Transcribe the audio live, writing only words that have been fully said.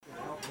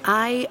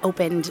I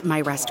opened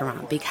my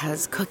restaurant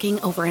because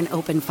cooking over an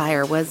open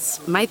fire was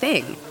my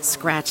thing.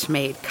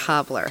 Scratch-made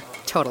cobbler,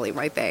 totally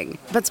my thing.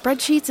 But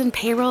spreadsheets and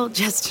payroll,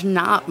 just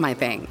not my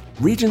thing.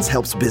 Regions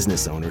helps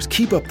business owners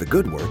keep up the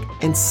good work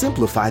and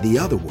simplify the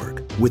other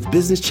work with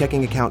business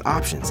checking account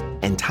options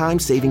and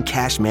time-saving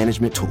cash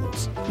management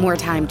tools. More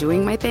time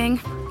doing my thing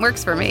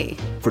works for me.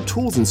 For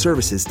tools and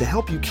services to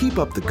help you keep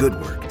up the good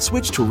work,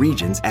 switch to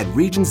Regions at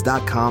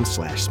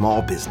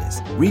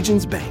regions.com/smallbusiness.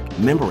 Regions Bank,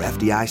 member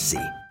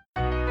FDIC.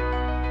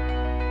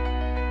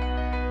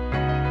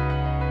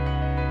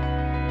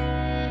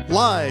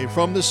 Live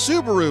from the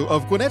Subaru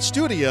of Gwinnett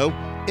Studio,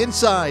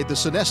 inside the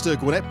Sonesta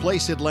Gwinnett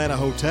Place Atlanta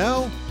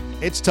Hotel,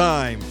 it's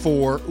time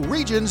for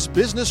Regions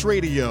Business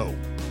Radio.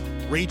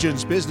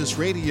 Regions Business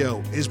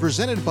Radio is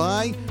presented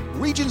by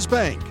Regions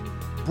Bank.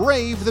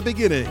 Brave the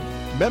beginning.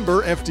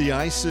 Member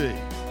FDIC.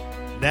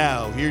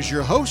 Now, here's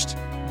your host,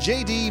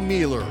 J.D.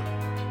 Mealor.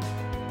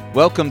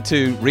 Welcome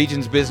to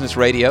Regions Business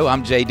Radio.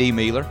 I'm J.D.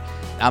 Mealor.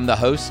 I'm the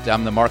host.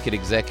 I'm the market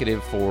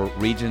executive for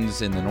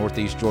Regions in the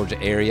Northeast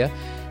Georgia area.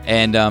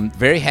 And I'm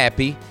very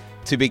happy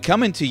to be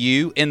coming to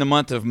you in the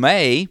month of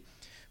May,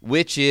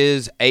 which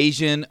is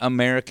Asian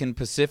American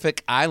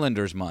Pacific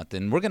Islanders Month.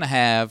 And we're going to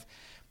have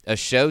a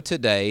show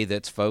today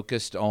that's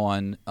focused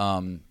on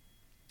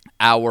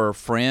our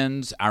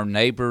friends, our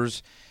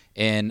neighbors,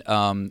 and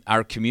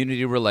our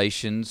community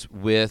relations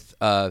with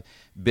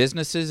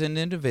businesses and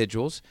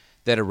individuals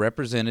that are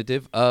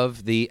representative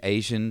of the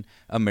Asian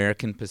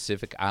American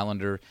Pacific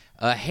Islander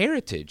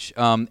heritage.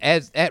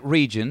 At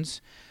Regions,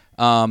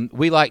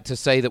 we like to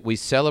say that we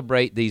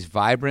celebrate these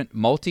vibrant,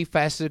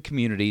 multifaceted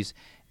communities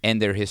and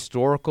their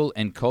historical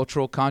and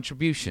cultural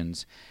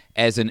contributions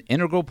as an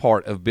integral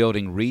part of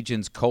building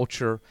Regions'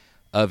 culture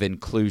of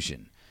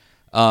inclusion.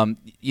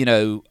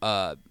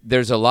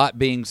 There's a lot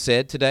being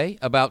said today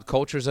about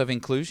cultures of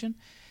inclusion,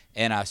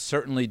 and I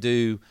certainly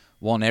do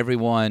want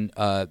everyone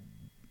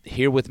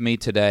here with me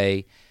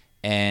today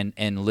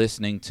and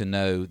listening to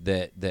know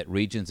that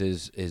Regions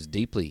is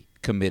deeply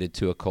committed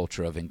to a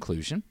culture of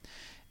inclusion.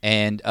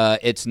 And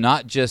it's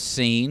not just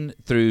seen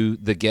through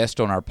the guest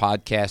on our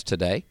podcast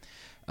today.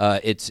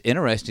 It's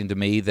interesting to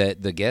me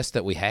that the guests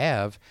that we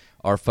have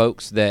are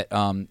folks that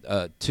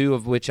two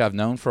of which I've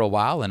known for a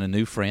while and a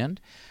new friend.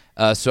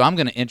 So I'm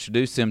going to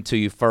introduce them to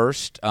you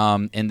first,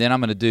 and then I'm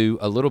going to do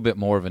a little bit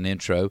more of an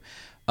intro.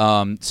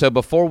 So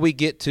before we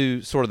get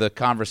to sort of the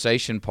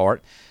conversation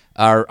part,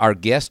 our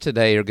guests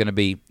today are going to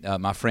be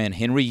my friend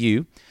Henry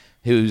Yu,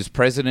 who's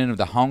president of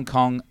the Hong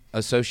Kong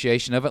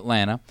Association of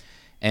Atlanta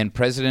and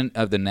president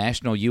of the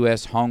National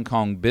U.S. Hong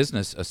Kong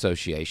Business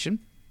Association.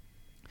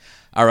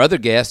 Our other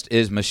guest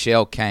is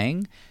Michelle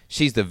Kang.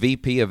 She's the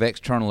VP of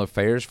External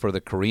Affairs for the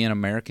Korean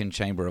American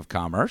Chamber of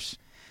Commerce.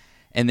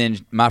 And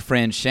then my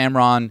friend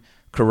Shamron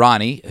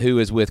Karani, who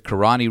is with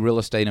Karani Real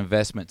Estate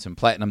Investments and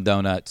Platinum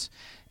Donuts,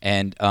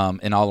 and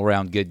an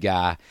all-around good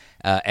guy,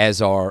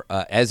 as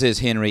is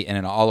Henry, and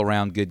an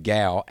all-around good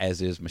gal,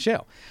 as is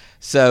Michelle.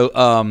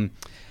 So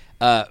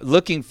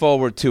looking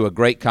forward to a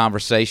great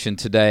conversation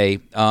today.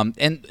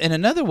 And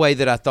another way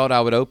that I thought I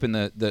would open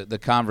the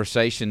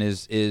conversation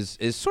is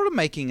sort of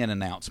making an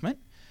announcement.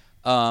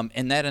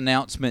 And that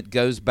announcement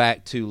goes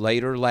back to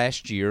later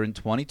last year in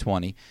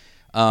 2020,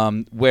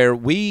 where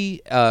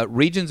we,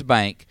 Regions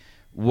Bank,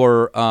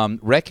 were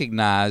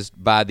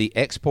recognized by the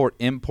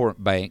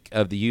Export-Import Bank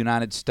of the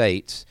United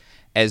States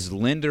as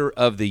Lender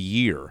of the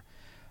Year.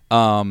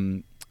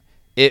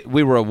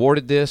 We were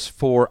awarded this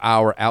for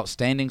our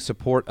outstanding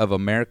support of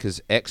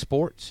America's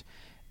exports,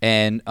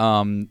 and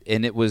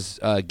it was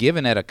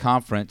given at a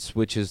conference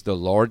which is the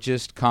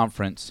largest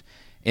conference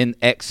in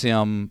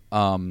EXIM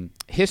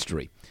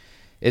history.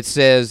 It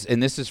says,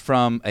 and this is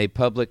from a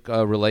public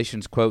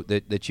relations quote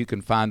that you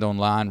can find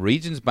online,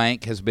 Regions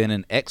Bank has been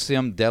an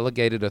EXIM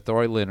delegated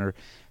authority lender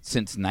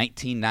since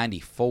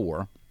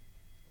 1994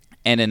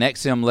 and an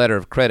EXIM letter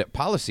of credit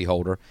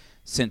policyholder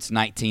since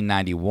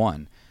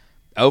 1991.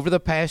 Over the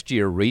past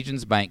year,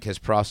 Regions Bank has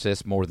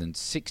processed more than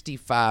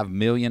 $65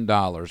 million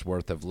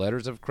worth of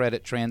letters of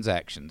credit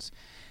transactions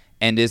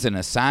and is an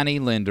assignee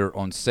lender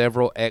on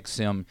several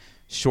EXIM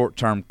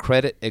short-term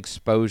credit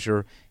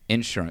exposure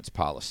insurance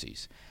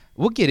policies.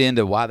 We'll get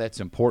into why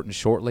that's important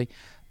shortly,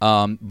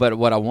 but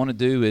what I want to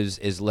do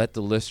is let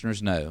the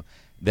listeners know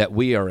that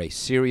we are a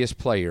serious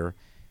player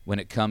when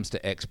it comes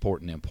to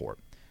export and import.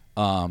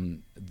 The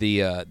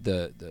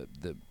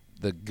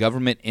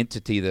government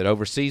entity that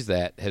oversees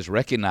that has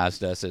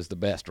recognized us as the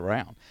best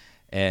around,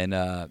 and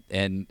I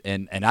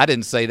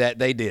didn't say that,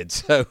 they did.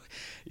 So,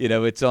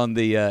 it's on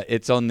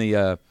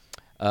their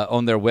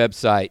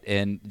website,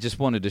 and just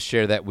wanted to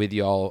share that with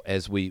you all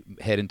as we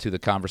head into the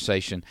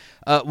conversation.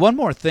 One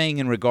more thing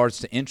in regards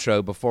to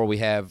intro before we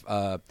have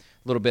a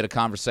little bit of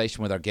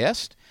conversation with our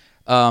guest.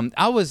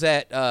 I was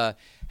at the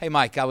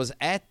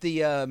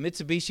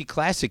Mitsubishi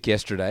Classic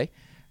yesterday.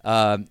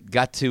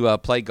 Got to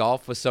play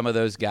golf with some of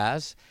those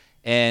guys,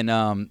 and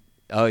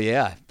oh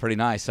yeah, pretty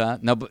nice, huh?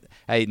 No, but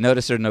hey,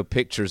 notice there are no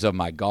pictures of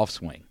my golf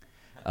swing.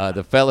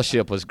 The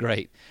fellowship was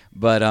great,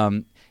 but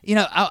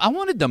I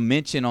wanted to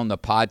mention on the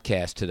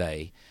podcast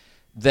today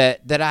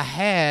that I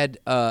had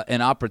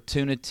an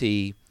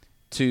opportunity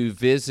to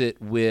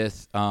visit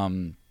with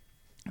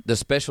the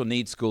Special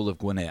Needs School of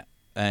Gwinnett,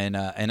 and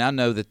I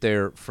know that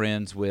they're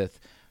friends with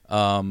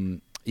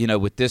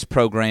with this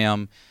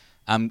program.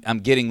 I'm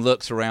getting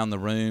looks around the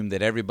room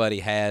that everybody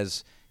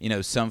has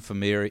some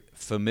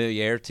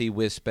familiarity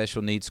with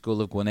Special Needs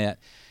School of Gwinnett,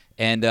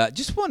 and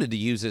just wanted to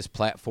use this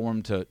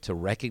platform to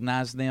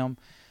recognize them.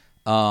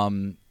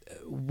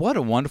 What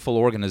a wonderful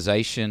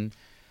organization.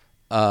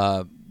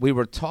 We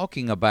were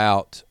talking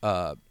about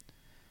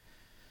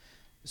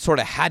sort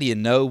of how do you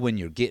know when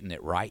you're getting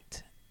it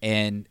right,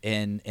 and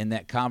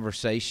that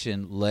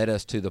conversation led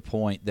us to the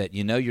point that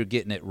you're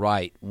getting it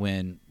right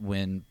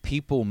when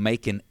people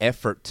make an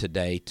effort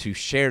today to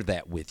share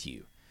that with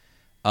you.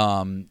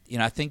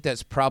 I think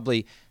that's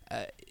probably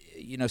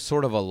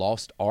sort of a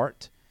lost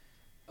art,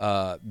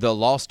 the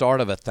lost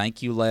art of a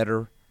thank you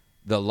letter.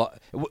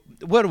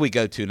 What do we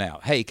go to now?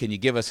 Hey, can you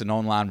give us an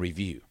online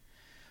review?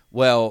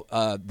 Well,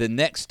 the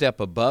next step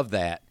above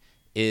that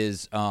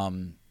is I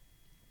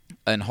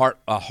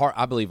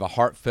believe a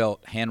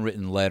heartfelt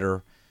handwritten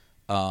letter,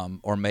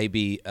 or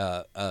maybe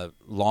a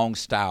long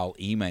style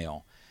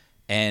email.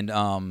 And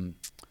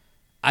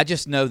I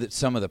just know that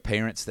some of the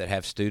parents that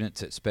have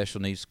students at Special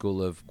Needs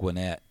School of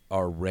Gwinnett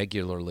are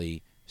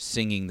regularly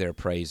singing their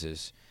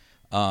praises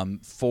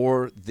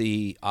for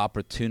the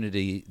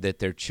opportunity that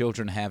their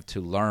children have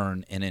to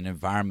learn in an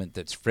environment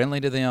that's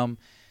friendly to them,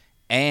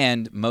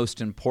 and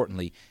most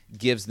importantly,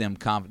 gives them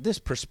confidence. This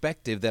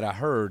perspective that I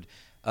heard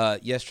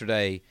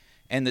yesterday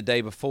and the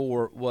day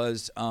before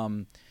was,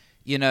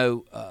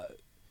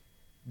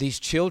 these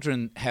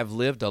children have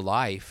lived a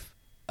life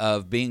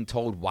of being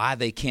told why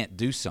they can't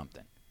do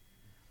something.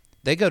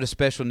 They go to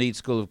Special Needs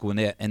School of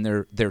Gwinnett, and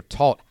they're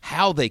taught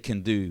how they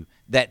can do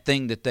that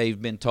thing that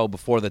they've been told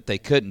before that they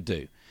couldn't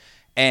do.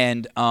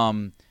 And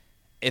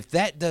if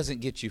that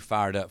doesn't get you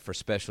fired up for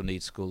Special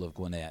Needs School of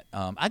Gwinnett,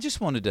 I just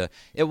wanted to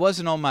 – it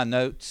wasn't on my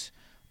notes.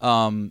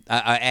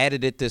 I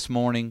added it this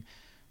morning,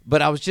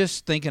 but I was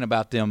just thinking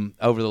about them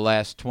over the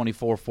last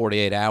 24,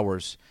 48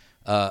 hours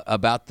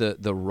about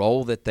the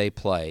role that they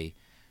play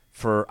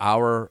for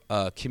our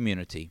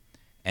community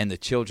and the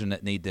children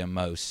that need them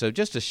most. So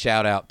just a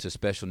shout out to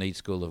Special Needs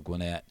School of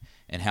Gwinnett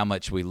and how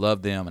much we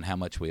love them and how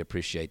much we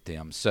appreciate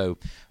them. So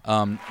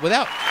the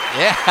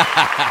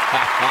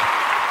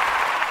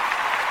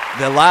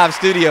live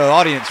studio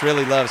audience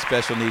really loves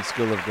Special Needs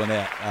School of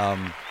Gwinnett.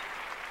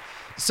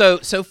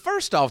 So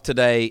first off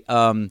today,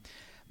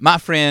 my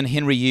friend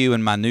Henry Yu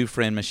and my new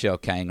friend Michelle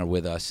Kang are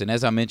with us. And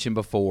as I mentioned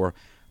before,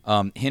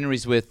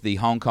 Henry's with the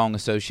Hong Kong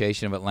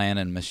Association of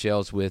Atlanta, and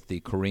Michelle's with the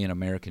Korean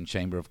American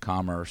Chamber of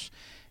Commerce.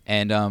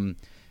 And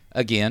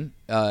again,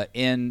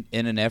 in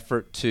an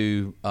effort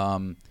to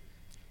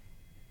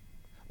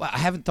I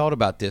haven't thought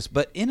about this,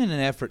 but in an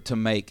effort to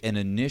make an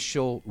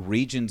initial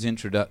region's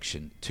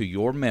introduction to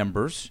your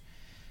members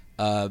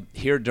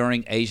here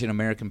during Asian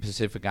American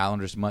Pacific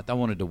Islanders Month, I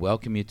wanted to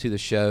welcome you to the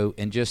show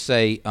and just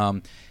say,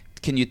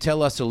 can you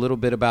tell us a little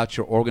bit about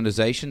your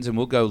organizations? And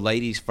we'll go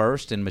ladies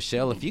first. And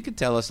Michelle, if you could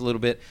tell us a little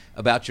bit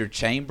about your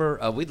chamber,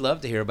 we'd love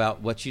to hear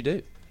about what you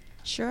do.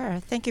 Sure.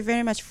 Thank you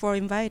very much for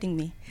inviting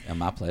me.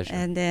 My pleasure.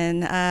 And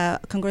then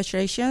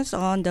congratulations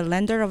on the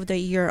Lender of the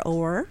Year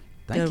award.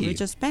 Thank you.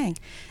 Regions Bank.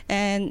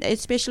 And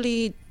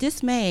especially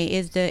this May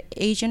is the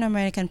Asian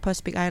American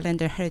Pacific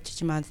Islander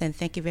Heritage Month, and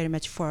thank you very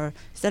much for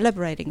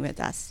celebrating with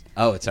us.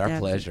 Oh, it's our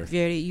pleasure.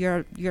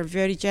 You're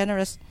very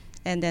generous,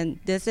 and then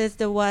this is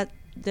what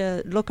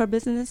the local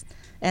business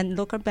and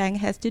local bank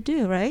has to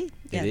do, right?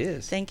 It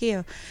is. Thank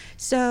you.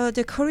 So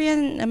the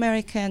Korean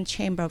American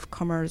Chamber of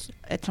Commerce,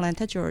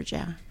 Atlanta,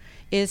 Georgia,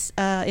 is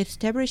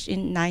established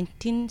in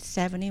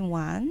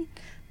 1971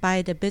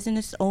 by the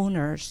business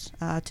owners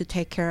to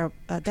take care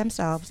of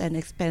themselves and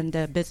expand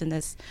the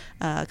business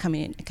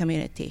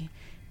community.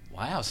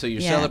 Wow, so you're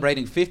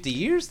celebrating 50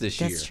 years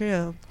this year. That's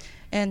true.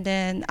 And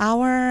then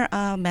our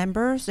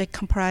members, they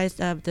comprise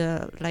of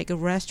the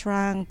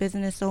restaurant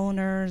business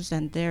owners,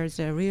 and there's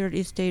a real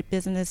estate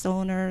business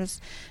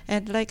owners,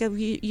 and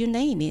you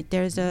name it.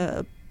 There's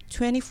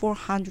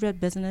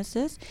 2,400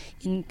 businesses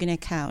in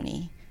Gwinnett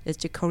County. It's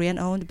the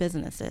Korean-owned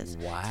businesses.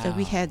 Wow. So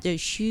we had a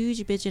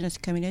huge business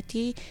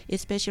community,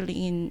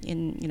 especially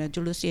in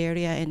Duluth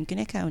area and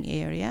Gwinnett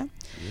County area.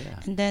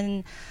 Yeah. And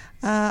then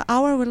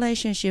our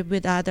relationship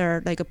with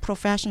other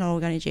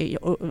professional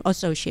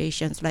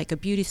associations, like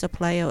beauty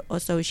supply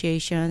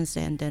associations,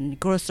 and then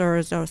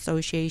grocers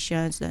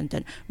associations, and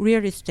then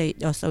real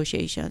estate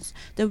associations,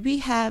 that we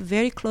have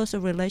very close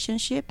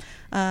relationship.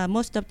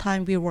 Most of the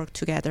time we work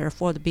together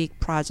for the big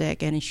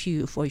project and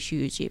for a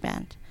huge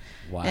event.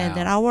 Wow. And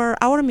then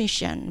our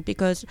mission,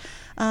 because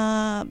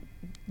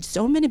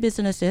so many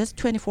businesses,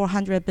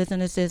 2,400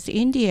 businesses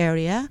in the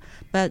area,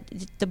 but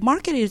the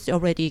market is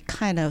already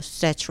kind of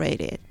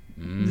saturated.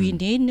 We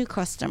need new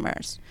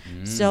customers.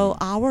 So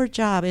our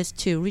job is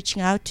to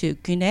reaching out to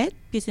Gwinnett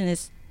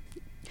business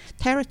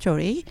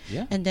territory,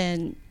 and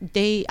then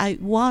I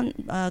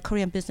want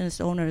Korean business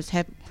owners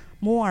have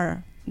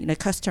more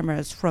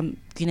customers from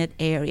Gwinnett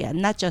area,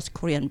 not just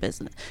Korean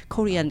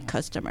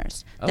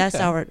customers. That's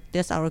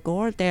our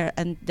goal there,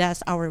 and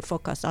that's our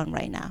focus on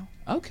right now.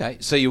 Okay,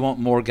 so you want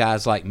more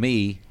guys like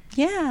me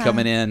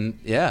coming in,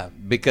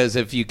 because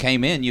if you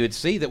came in, you would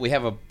see that we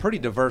have a pretty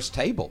diverse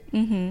table,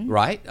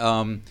 right?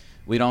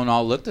 We don't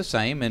all look the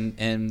same,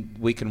 and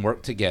we can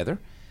work together.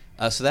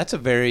 So that's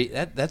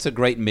that's a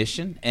great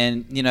mission,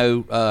 and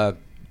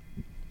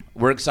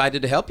we're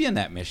excited to help you in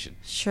that mission.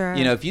 Sure.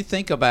 If you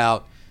think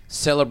about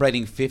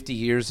celebrating 50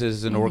 years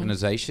as an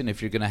organization,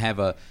 if you're going to have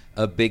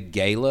a big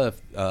gala,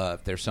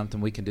 if there's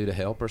something we can do to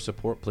help or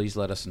support, please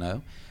let us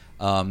know.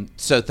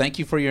 So thank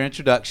you for your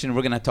introduction.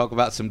 We're going to talk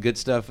about some good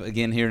stuff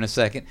again here in a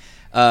second.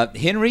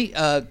 Henry,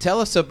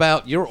 tell us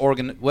about your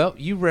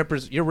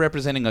you're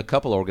representing a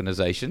couple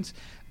organizations.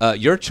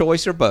 Your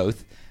choice or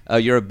both.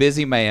 You're a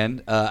busy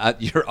man.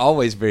 You're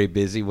always very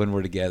busy when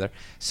we're together.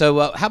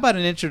 So how about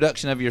an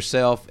introduction of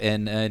yourself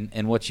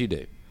and what you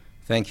do?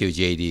 Thank you,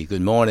 JD.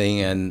 Good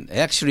morning. And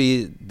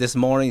actually, this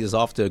morning is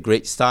off to a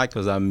great start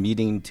because I'm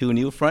meeting two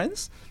new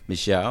friends,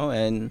 Michelle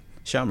and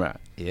Shamrat.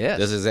 Yes.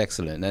 This is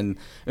excellent. And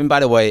by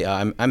the way,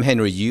 I'm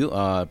Henry Yu,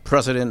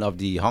 president of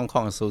the Hong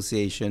Kong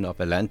Association of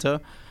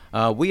Atlanta.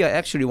 We are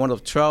actually one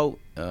of 12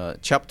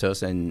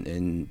 chapters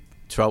in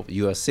 12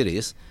 U.S.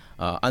 cities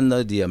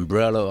under the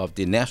umbrella of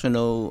the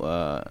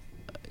National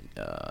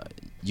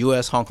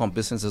U.S. Hong Kong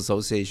Business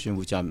Association,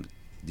 which I'm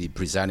the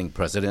presiding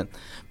president.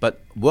 But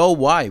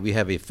worldwide, we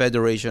have a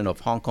Federation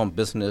of Hong Kong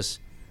Business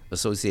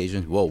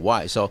Associations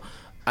worldwide. So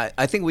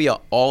I think we are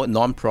all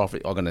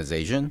non-profit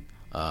organization,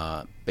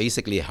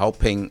 basically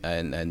helping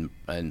and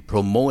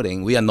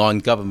promoting. We are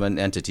non-government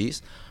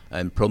entities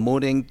and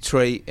promoting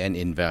trade and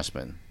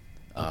investment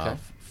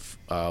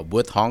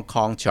with Hong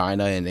Kong,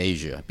 China, and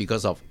Asia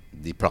because of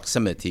the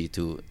proximity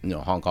to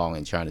Hong Kong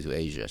and China to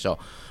Asia. So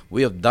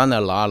we have done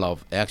a lot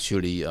of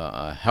actually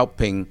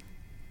helping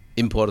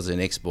importers and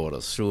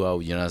exporters throughout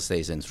the United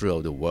States and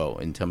throughout the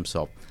world in terms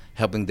of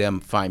helping them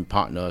find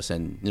partners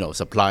and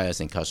suppliers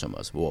and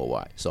customers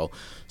worldwide. So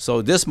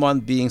this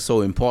month being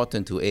so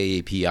important to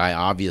AAPI,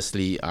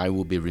 obviously I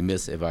will be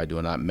remiss if I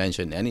do not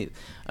mention any.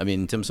 I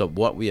mean, in terms of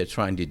what we are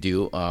trying to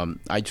do,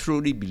 I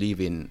truly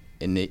believe in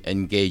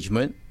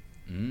engagement.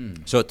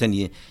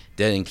 Certainly,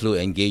 that include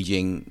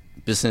engaging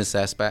business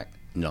aspect.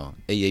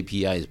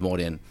 AAPI is more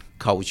than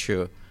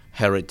culture,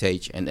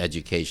 heritage, and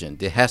education.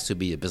 There has to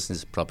be a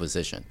business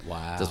proposition.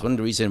 Wow. That's one of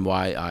the reasons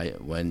why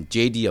when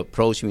JD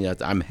approached me,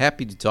 I'm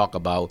happy to talk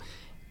about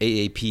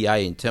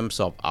AAPI in terms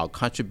of our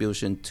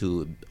contribution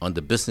on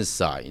the business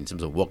side, in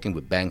terms of working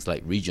with banks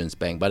like Regions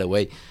Bank. By the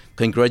way,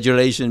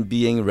 congratulations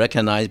being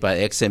recognized by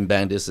Exim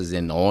Bank. This is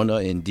an honor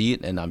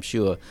indeed, and I'm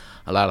sure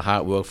a lot of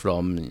hard work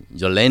from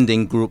your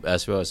lending group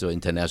as well as your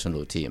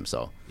international team.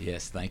 So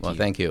yes, thank you. Well,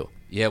 thank you.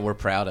 Yeah, we're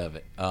proud of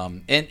it.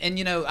 And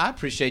I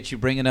appreciate you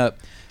bringing up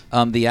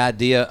the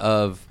idea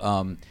of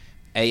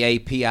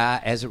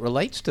AAPI as it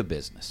relates to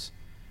business.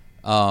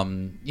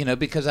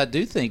 Because I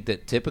do think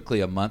that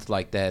typically a month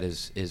like that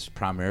is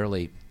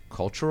primarily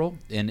cultural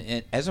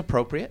and as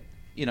appropriate.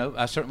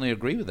 I certainly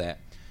agree with that.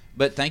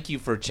 But thank you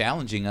for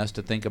challenging us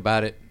to think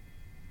about it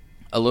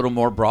a little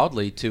more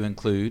broadly to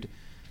include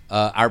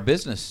our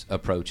business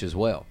approach as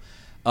well.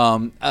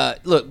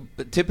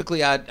 Look,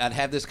 typically I'd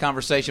have this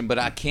conversation, but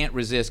I can't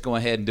resist going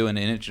ahead and doing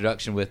an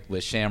introduction with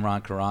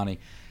Shamron Karani.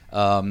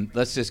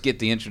 Let's just get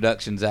the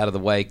introductions out of the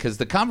way because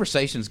the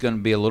conversation is going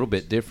to be a little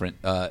bit different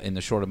in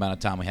the short amount of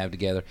time we have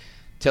together.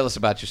 Tell us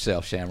about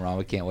yourself, Shamron.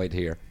 We can't wait to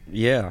hear.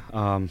 Yeah.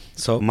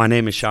 So my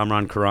name is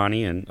Shamron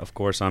Karani, and of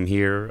course I'm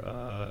here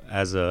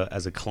as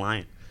a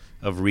client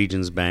of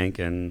Regions Bank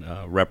and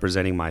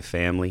representing my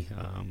family.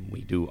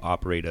 We do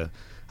operate a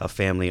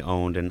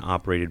family-owned and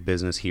operated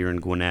business here in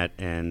Gwinnett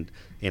and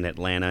in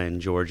Atlanta and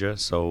Georgia.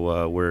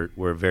 So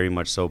we're very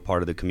much so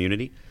part of the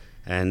community.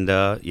 And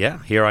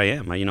here I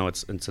am.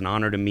 It's an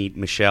honor to meet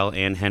Michelle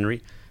and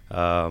Henry,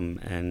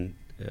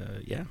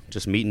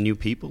 just meeting new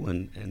people,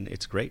 and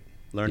it's great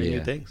learning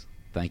new things.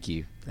 Thank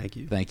you. Thank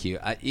you. Thank you.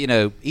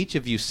 Each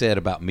of you said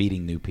about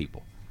meeting new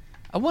people.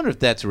 I wonder if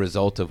that's a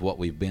result of what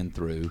we've been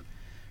through.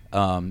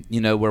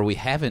 Where we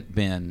haven't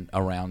been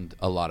around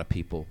a lot of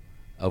people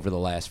over the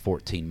last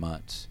 14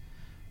 months.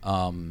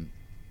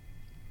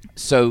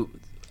 So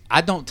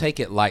I don't take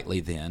it lightly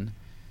then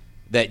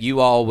that you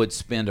all would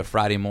spend a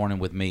Friday morning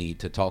with me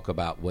to talk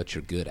about what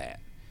you're good at.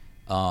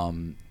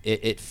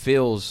 It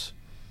feels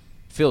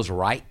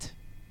right,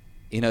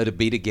 to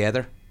be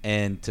together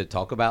and to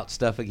talk about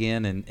stuff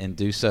again and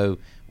do so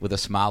with a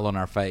smile on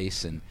our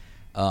face and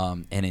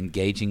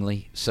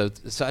engagingly. So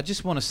I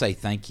just want to say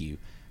thank you.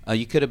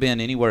 You could have been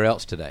anywhere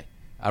else today.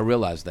 I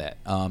realize that.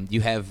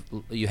 You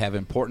have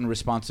important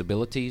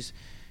responsibilities.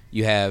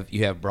 You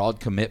have broad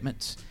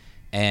commitments.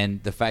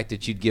 And the fact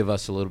that you'd give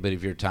us a little bit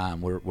of your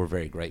time, we're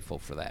very grateful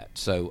for that.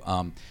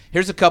 So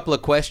here's a couple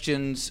of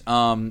questions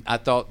I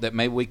thought that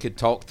maybe we could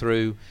talk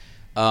through.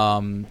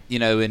 And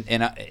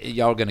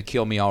y'all are going to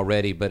kill me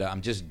already, but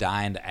I'm just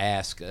dying to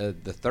ask the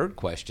third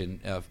question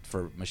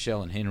for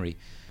Michelle and Henry.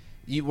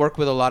 You work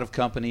with a lot of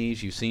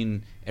companies. You've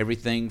seen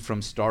everything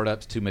from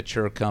startups to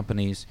mature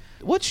companies.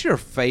 What's your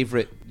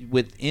favorite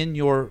within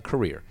your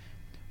career?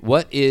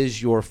 What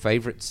is your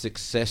favorite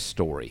success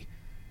story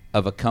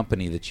of a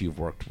company that you've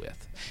worked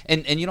with?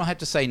 And you don't have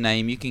to say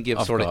name. You can give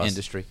Of sort of course.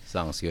 industry.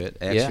 Sounds good.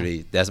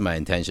 Actually, that's my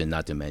intention,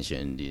 not to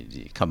mention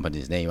the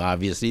company's name,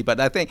 obviously. But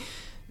I think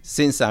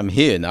since I'm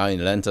here now in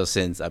Atlanta,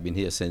 I've been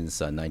here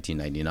since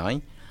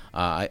 1999,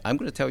 I'm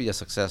going to tell you a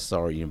success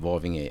story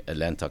involving an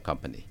Atlanta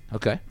company.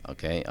 Okay.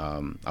 Okay.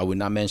 I will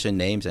not mention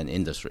names and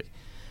industry.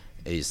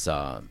 It's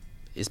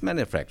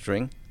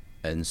manufacturing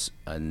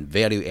and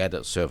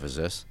value-added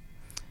services.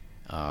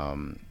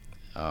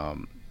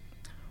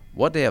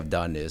 What they have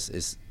done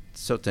is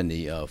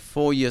certainly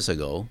 4 years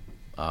ago,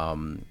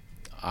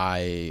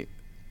 I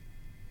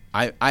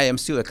am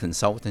still a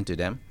consultant to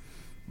them,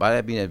 but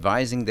I've been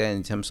advising them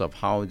in terms of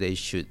how they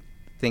should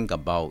think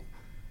about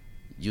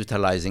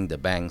utilizing the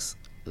bank's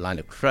line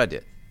of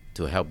credit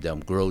to help them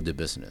grow the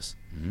business.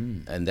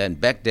 And then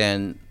back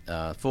then,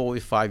 4 or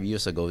 5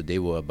 years ago, they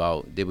were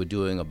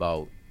doing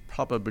about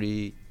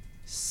probably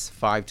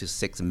 $5 to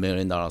 $6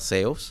 million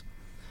sales,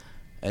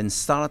 and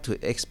started to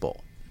export.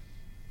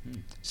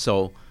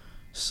 So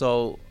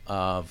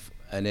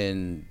and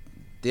then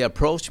they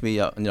approached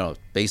me.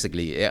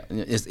 Basically,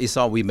 it's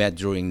all we met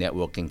during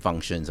networking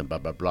functions and blah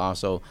blah blah.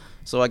 So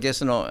I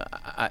guess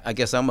I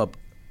guess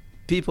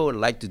people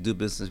like to do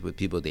business with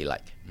people they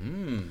like.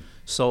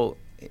 So.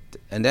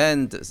 And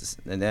then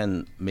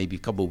maybe a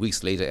couple of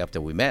weeks later, after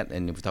we met,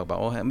 and we talked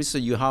about,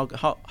 Mr. Yu,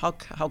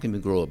 how can we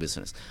grow a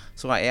business?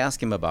 So I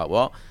asked him about,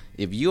 well,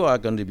 if you are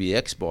going to be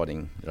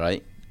exporting,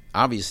 right?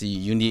 Obviously,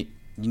 you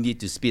need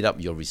to speed up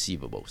your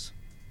receivables,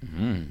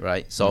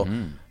 right? So,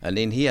 and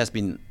then he has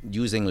been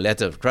using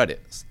letter of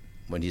credit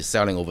when he's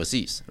selling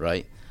overseas,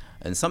 right?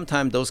 And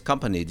sometimes those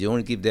companies, they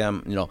only give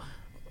them,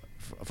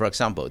 for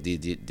example,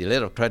 the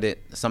letter of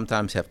credit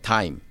sometimes have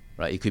time.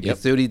 Right, it could be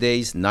 30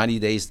 days, 90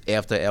 days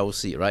after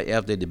LC, right,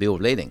 after the bill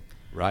of lading.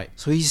 Right.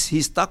 So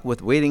he's stuck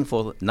with waiting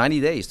for 90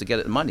 days to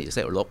get the money. He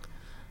said, look,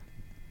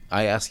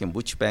 I asked him,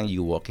 which bank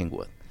you working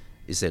with?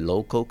 It's a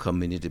local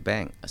community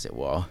bank. I said,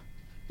 well,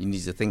 you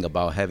need to think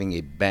about having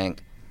a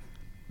bank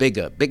big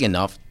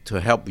enough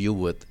to help you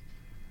with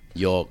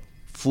your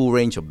full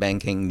range of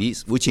banking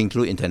needs, which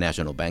include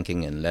international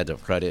banking and letter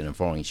of credit and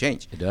foreign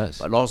exchange. It does.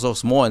 But also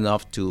small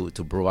enough to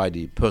provide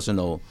the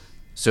personal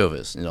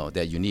service,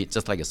 that you need,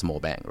 just like a small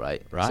bank,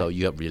 right? So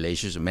you have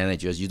relationship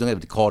managers. You don't have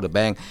to call the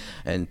bank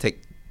and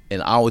take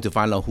an hour to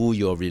find out who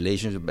your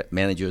relationship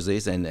managers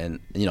is, and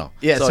Yeah,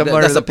 so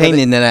that's a pain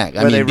in the neck.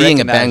 I mean,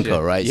 being a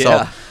banker, right?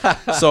 Yeah.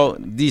 So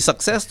the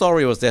success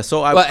story was there.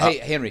 So hey,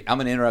 Henry, I'm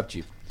going to interrupt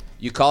you.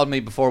 You called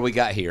me before we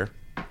got here,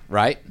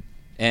 right?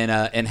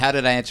 And how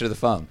did I answer the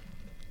phone?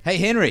 Hey,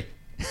 Henry.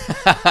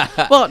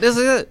 Well, this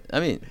is it. I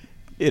mean,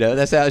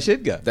 that's how it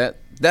should go.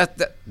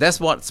 That's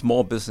what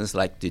small business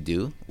like to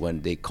do.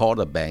 When they call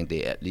the bank,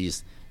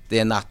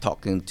 they're not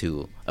talking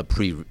to a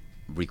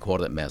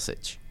pre-recorded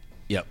message.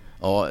 Yep.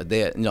 Or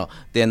they're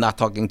not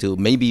talking to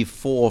maybe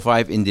 4 or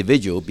 5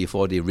 individuals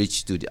before they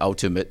reach to the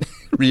ultimate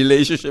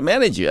relationship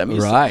manager. I mean,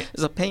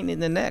 it's a pain in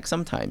the neck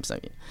sometimes. I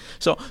mean,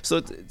 so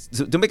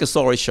to make a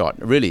story short,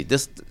 really,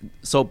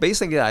 so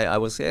basically I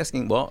was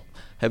asking, well,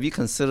 have you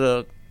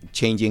considered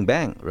changing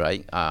bank,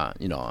 right?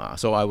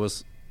 So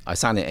I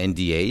signed an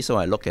NDA, so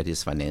I look at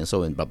his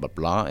financial and blah blah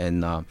blah,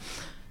 and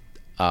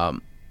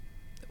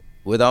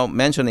without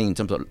mentioning in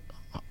terms of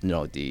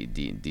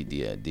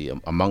the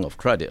amount of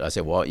credit, I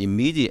said, well,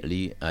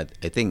 immediately I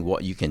think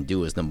what you can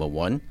do is, number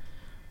one,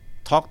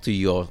 talk to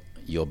your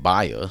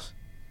buyers,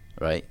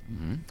 right?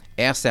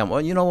 Ask them,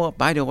 well, you know what?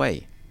 By the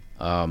way,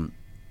 90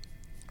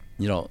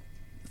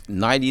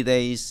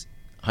 days,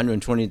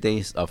 120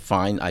 days are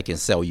fine. I can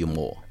sell you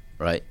more,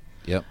 right?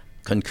 Yep.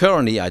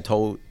 Concurrently, I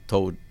told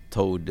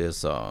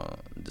this the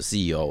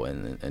CEO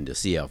and the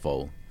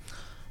CFO,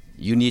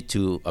 you need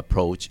to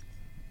approach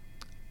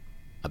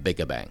a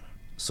bigger bank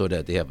so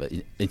that they have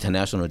an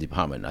international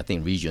department. I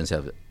think regions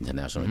have an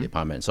international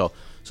department. So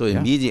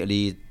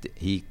immediately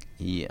I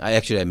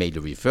made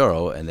the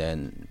referral, and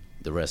then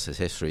the rest is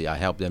history. I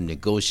helped them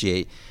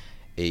negotiate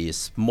a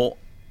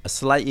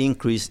slight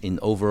increase in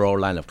overall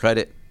line of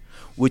credit,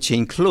 which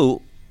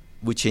include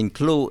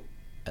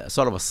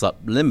sort of a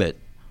sub-limit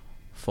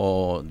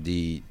for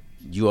the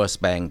U.S.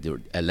 bank, the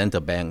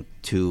Atlanta bank,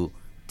 to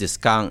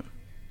discount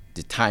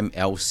the time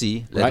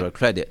LC letter of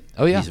credit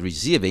he's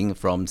receiving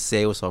from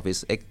sales of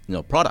his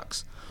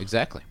products.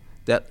 Exactly.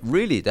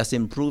 That's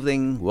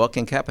improving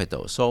working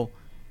capital. So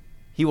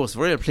he was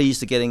very pleased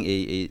to getting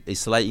a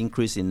slight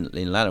increase in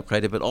line of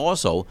credit, but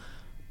also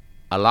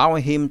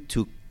allowing him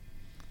to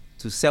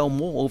sell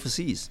more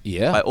overseas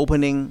by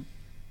opening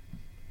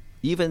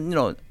even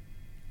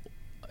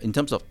in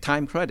terms of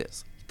time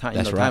credits. Time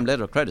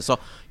letter of credit. So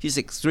he's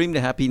extremely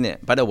happy.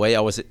 By the way, I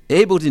was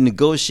able to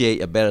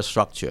negotiate a better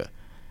structure,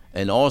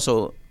 and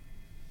also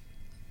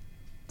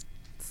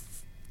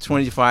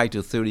 25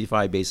 to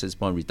 35 basis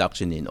point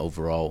reduction in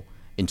overall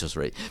interest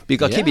rate.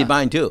 Because keep in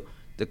mind too,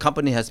 the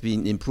company has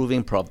been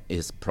improving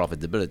its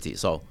profitability.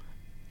 So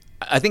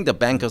I think the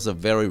bankers are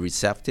very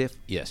receptive.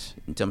 Yes.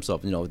 In terms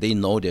of, they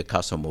know their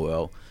customer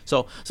well.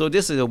 So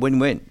this is a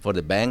win-win for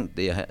the bank.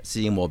 They are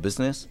seeing more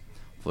business.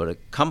 For the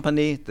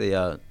company, they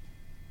are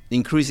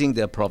increasing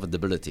their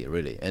profitability,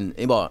 really, and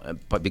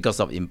but because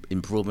of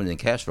improvement in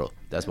cash flow.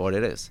 That's what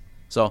it is.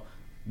 So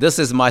this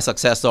is my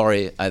success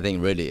story, I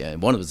think, really,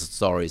 and one of the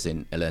stories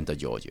in Atlanta,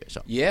 Georgia.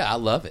 So. Yeah, I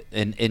love it,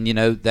 and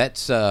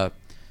that's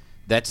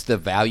the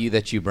value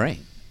that you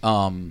bring.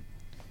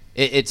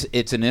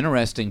 It's an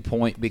interesting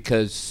point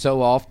because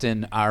so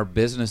often our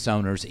business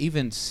owners,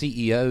 even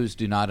CEOs,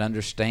 do not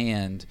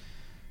understand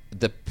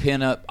the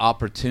pin-up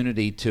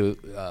opportunity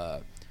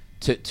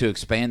to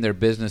expand their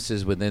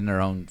businesses within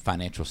their own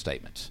financial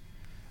statements.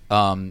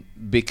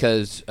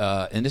 Because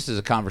and this is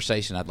a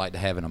conversation I'd like to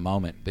have in a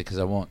moment because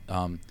I want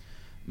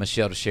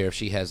Michelle to share if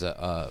she has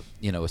a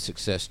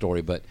success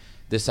story. But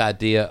this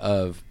idea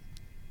of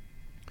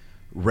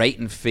rate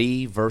and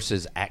fee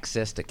versus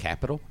access to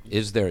capital,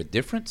 is there a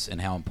difference,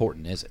 and how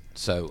important is it?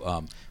 So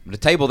I'm going to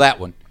table that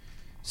one.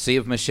 See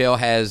if Michelle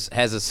has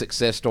a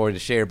success story to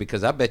share,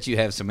 because I bet you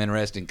have some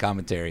interesting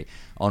commentary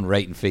on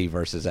rate and fee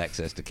versus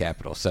access to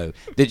capital. So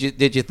did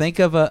you think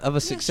of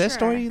a success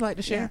story you'd like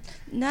to share? Yeah.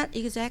 Not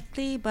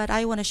exactly, but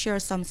I want to share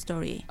some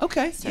story.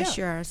 Okay. So yeah.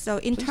 sure. So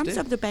in Please terms do.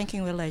 of the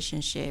banking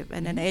relationship,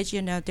 and then as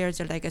you know,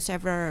 there's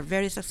several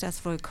very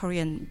successful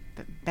Korean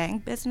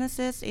bank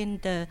businesses in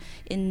the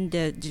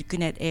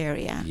Gwinnett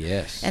area.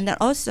 Yes. And then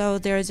also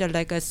there's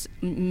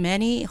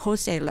many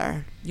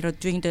wholesaler,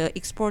 doing the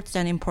exports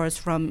and imports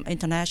from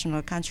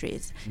international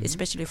countries,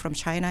 especially from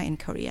China and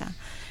Korea.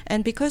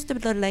 And because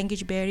of the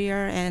language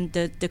barrier and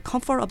the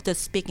comfort of the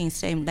speaking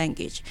same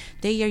language,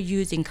 they are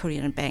using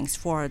Korean banks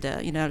for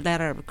the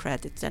letter of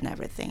credits and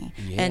everything,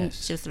 Yes. and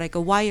just like a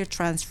wire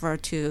transfer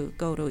to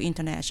go to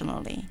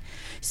internationally.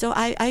 So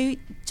I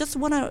just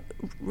want to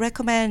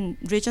recommend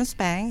Regions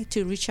Bank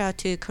to reach out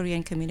to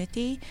Korean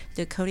community,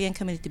 the Korean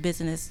community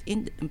business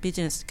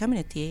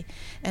community,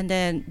 and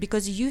then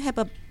because you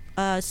have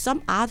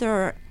some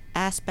other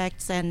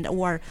aspects and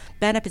or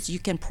benefits you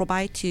can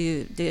provide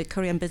to the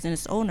Korean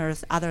business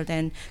owners other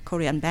than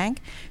Korean bank.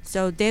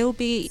 So they will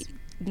be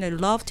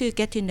love to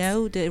get to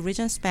know the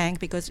Regions Bank,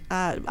 because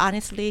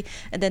honestly,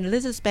 and then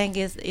Regions Bank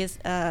is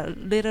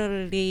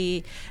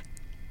literally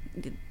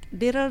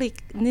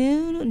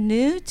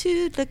new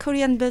to the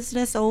Korean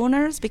business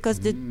owners, because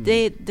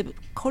the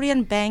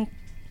Korean bank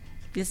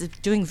is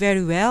doing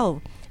very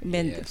well. I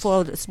mean, Yes.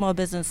 for the small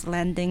business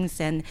lendings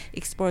and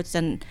exports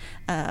and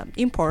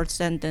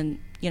imports, and then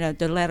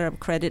the letter of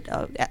credit,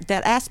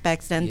 that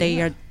aspects, and they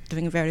Yeah. are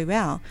doing very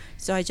well.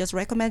 So I just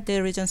recommend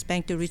the Regions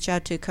Bank to reach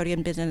out to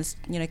Korean business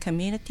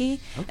community,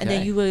 and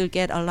then Okay. you will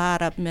get a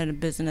lot of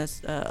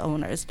business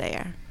owners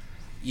there.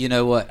 You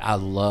know what? I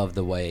love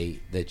the way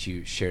that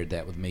you shared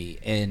that with me,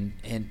 and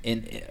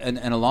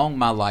along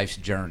my life's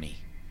journey,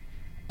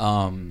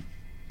 I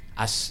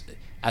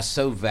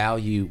so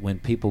value when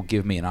people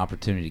give me an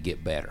opportunity to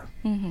get better.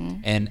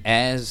 And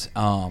as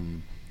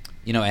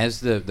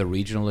as the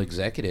regional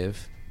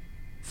executive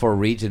for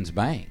Regions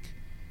Bank,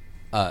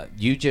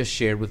 you just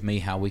shared with me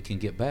how we can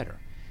get better,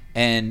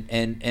 and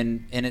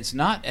it's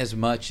not as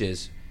much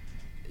as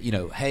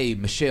hey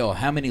Michelle,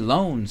 how many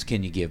loans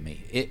can you give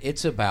me?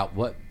 It's about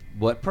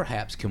what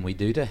perhaps can we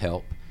do to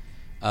help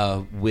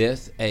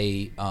with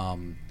a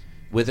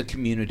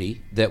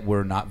community that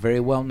we're not very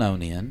well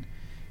known in.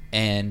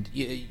 And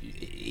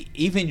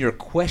even your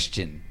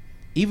question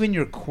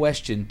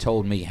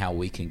told me how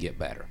we can get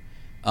better.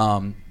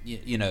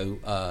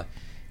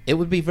 It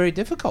would be very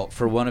difficult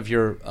for one of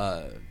your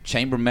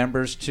chamber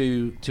members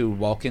to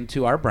walk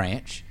into our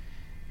branch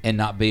and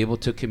not be able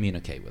to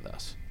communicate with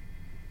us.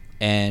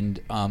 And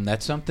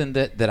that's something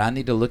that I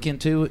need to look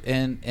into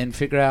and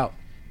figure out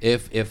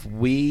if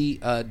we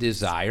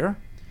desire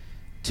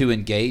to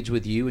engage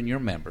with you and your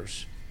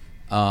members.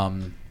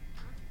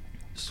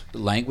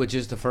 Language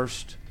is the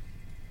first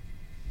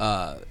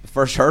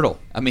hurdle.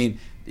 I mean,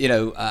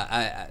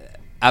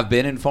 I've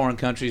been in foreign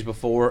countries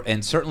before,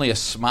 and certainly a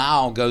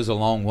smile goes a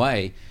long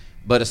way,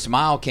 but a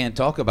smile can't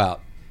talk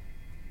about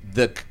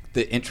the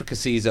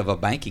intricacies of a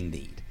banking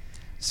need.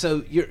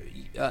 So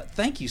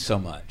thank you so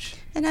much.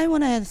 And I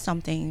want to add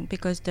something,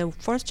 because the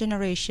first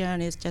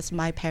generation is just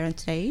my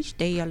parents' age.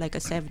 They are like a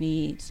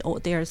 70s,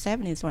 or they are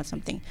 70s or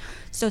something.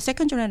 So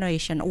second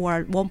generation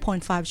or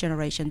 1.5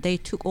 generation, they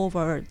took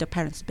over the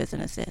parents'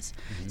 businesses.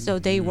 So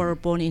they were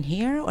born in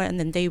here, and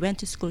then they went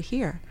to school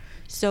here.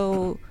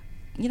 So,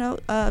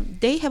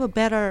 they have a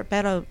better,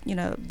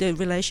 the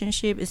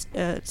relationship is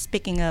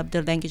speaking of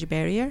the language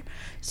barrier.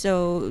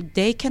 So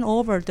they can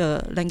over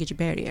the language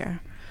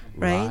barrier,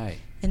 right?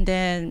 And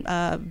then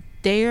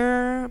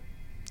their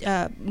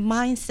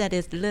mindset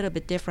is a little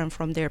bit different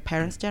from their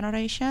parents'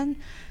 generation.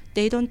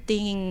 They don't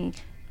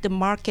think the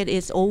market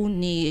is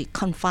only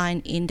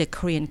confined in the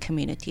Korean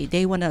community.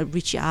 They want to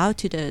reach out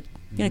to the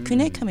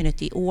Gwinnett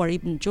community, or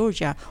even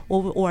Georgia,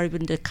 or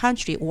even the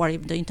country, or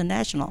even the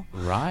international.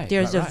 Right.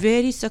 There's a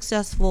very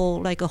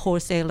successful like a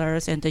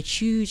wholesalers and a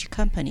huge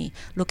company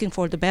looking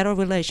for the better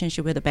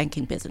relationship with the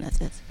banking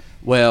businesses.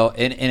 Well,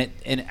 and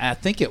I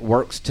think it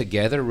works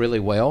together really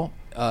well.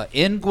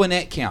 In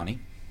Gwinnett County,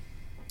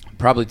 I'm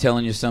probably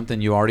telling you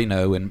something you already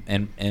know,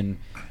 and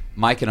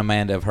Mike and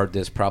Amanda have heard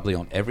this probably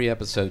on every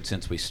episode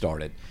since we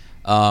started.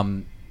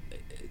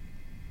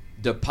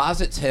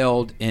 Deposits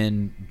held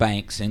in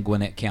banks in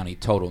Gwinnett County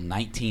total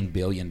 $19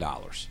 billion.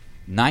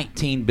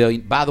 $19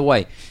 billion. By the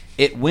way,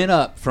 it went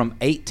up from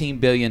 $18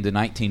 billion to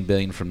 $19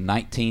 billion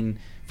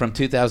from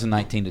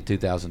 2019 to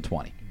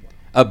 2020.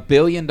 $1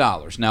 billion.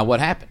 Now, what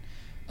happened?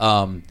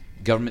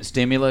 Government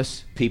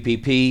stimulus,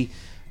 PPP.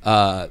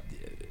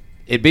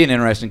 It'd be an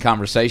interesting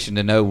conversation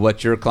to know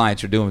what your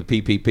clients are doing with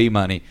PPP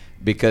money,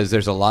 because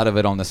there's a lot of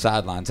it on the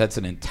sidelines. That's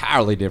an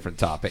entirely different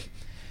topic.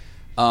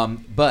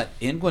 But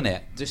in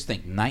Gwinnett, just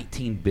think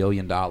 $19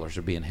 billion are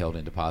being held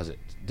in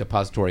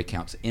depository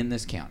accounts in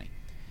this county.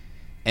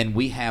 And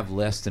we have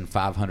less than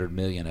 $500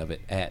 million of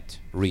it at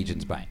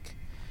Regions Bank.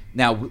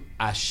 Now,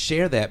 I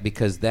share that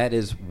because that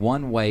is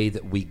one way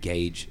that we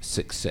gauge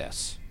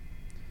success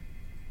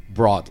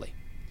broadly.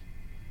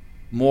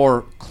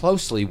 More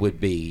closely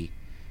would be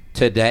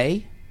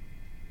today,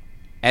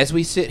 as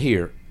we sit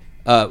here,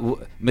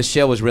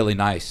 Michelle was really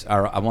nice.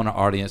 I want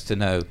our audience to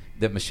know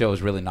that Michelle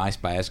was really nice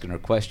by asking her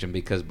question,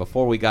 because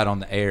before we got on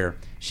the air,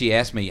 she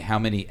asked me how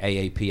many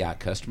AAPI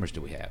customers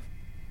do we have.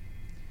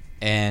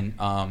 And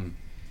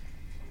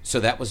so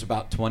that was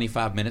about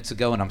 25 minutes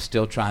ago, and I'm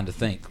still trying to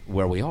think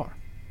where we are.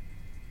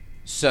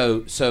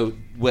 So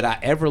would I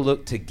ever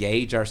look to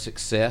gauge our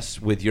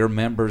success with your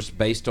members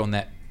based on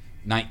that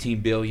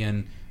 19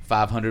 billion,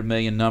 500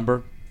 million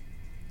number?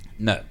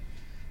 No.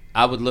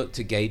 I would look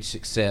to gauge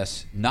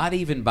success not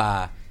even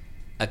by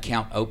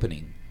account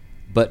opening,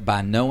 but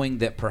by knowing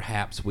that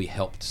perhaps we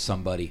helped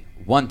somebody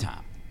one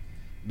time.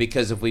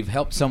 Because if we've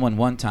helped someone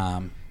one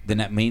time, then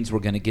that means we're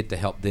going to get to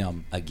help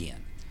them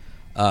again.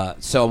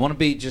 So I want to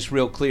be just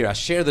real clear. I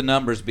share the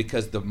numbers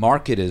because the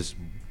market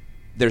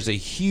there's a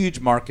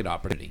huge market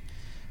opportunity.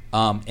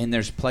 And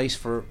there's place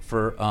for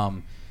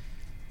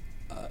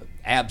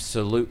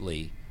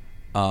absolutely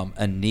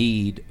a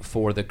need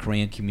for the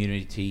Korean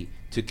community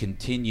to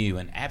continue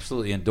and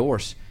absolutely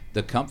endorse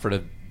the comfort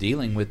of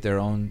dealing with their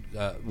own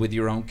with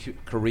your own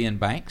Korean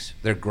banks.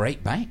 They're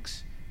great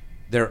banks.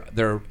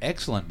 They're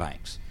excellent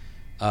banks.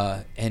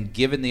 And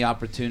given the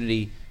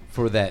opportunity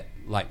for that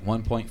like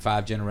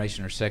 1.5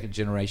 generation or second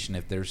generation,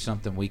 if there's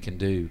something we can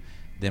do,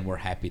 then we're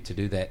happy to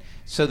do that.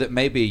 So that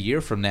maybe a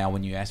year from now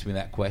when you ask me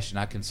that question,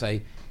 I can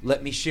say,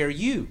 let me share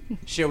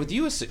with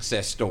you a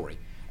success story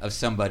of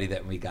somebody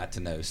that we got to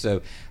know.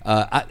 So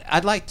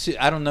I'd like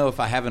to, I don't know if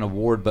I have an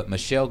award, but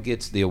Michelle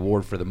gets the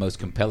award for the most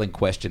compelling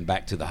question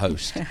back to the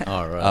host.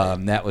 All right.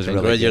 That was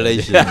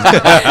Congratulations. really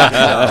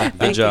good.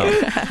 Good job.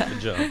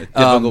 Good job.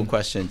 Difficult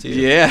question, too.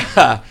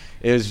 Yeah,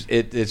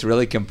 it's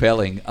really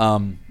compelling.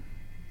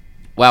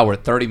 Wow, we're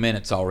at 30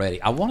 minutes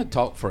already. I want to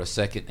talk for a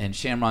second, and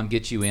Shamron,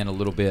 get you in a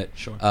little bit.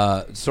 Sure.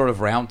 Sort of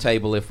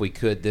roundtable, if we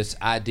could, this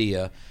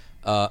idea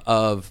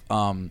of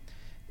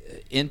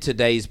in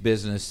today's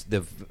business,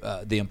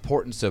 the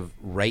importance of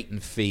rate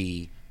and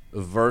fee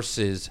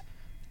versus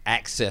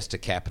access to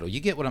capital. You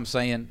get what I'm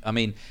saying? I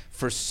mean,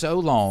 for so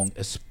long,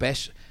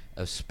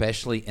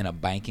 especially in a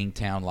banking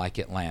town like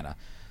Atlanta,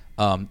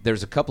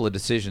 there's a couple of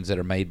decisions that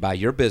are made by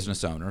your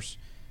business owners.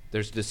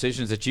 There's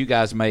decisions that you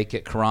guys make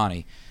at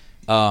Karani,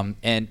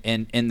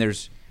 and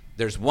there's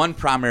one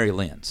primary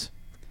lens,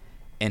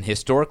 and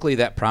historically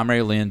that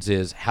primary lens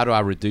is, how do I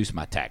reduce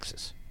my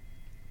taxes?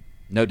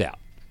 No doubt.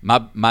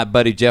 My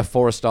buddy Jeff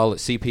Forrestal at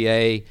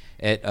CPA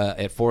at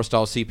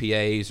Forrestal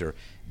CPAs, or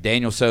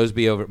Daniel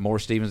Sosby over at Moore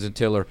Stevens and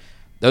Tiller,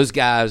 those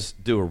guys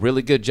do a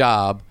really good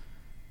job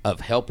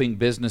of helping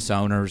business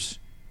owners,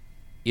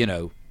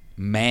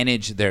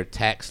 manage their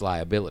tax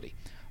liability.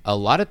 A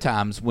lot of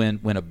times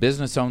when a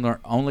business owner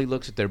only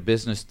looks at their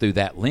business through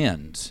that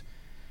lens,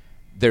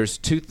 there's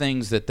two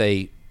things that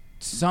they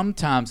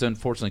sometimes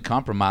unfortunately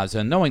compromise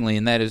unknowingly,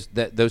 and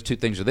that those two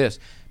things are this.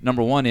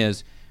 Number one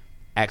is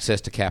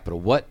access to capital.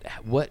 What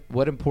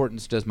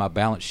importance does my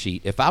balance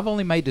sheet, if I've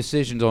only made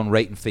decisions on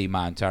rate and fee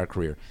my entire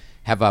career,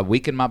 have I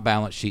weakened my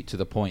balance sheet to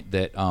the point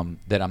that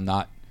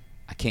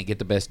I can't get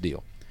the best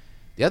deal?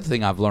 The other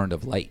thing I've learned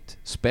of late,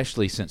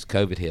 especially since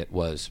COVID hit,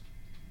 was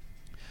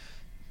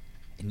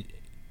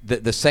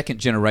the second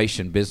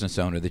generation business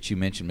owner that you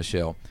mentioned,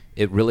 Michelle.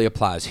 It really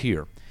applies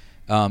here,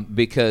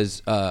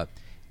 because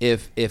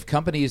if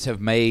companies have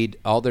made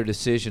all their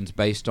decisions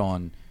based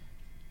on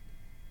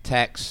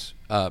tax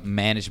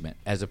management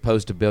as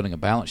opposed to building a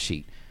balance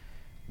sheet,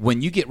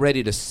 when you get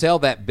ready to sell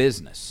that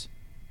business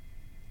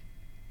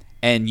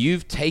and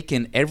you've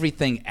taken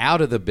everything out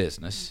of the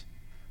business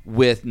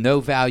with no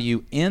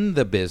value in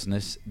the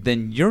business,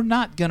 then you're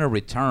not going to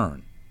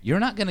return. You're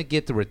not going to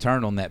get the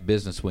return on that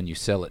business when you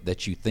sell it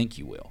that you think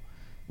you will,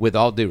 with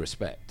all due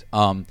respect.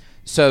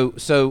 So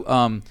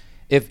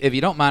if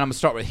you don't mind, I'm going to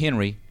start with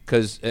Henry.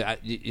 because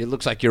it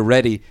looks like you're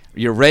ready.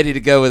 You're ready to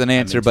go with an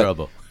answer. I'm in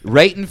trouble.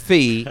 Rate and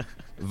fee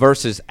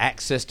versus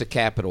access to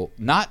capital,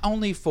 not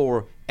only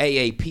for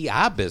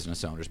AAPI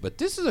business owners, but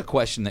this is a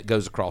question that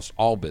goes across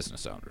all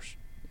business owners.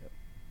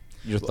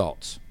 Your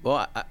thoughts?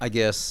 Well, I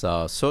guess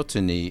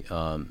certainly,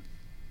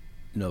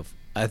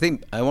 I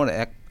think I want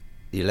to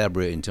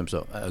elaborate in terms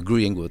of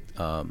agreeing with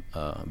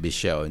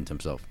Michelle in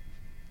terms of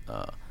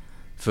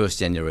first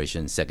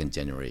generation, second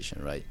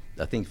generation, right?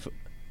 I think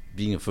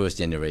being a first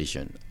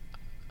generation,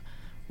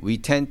 we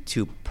tend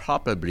to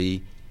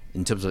probably,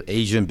 in terms of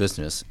Asian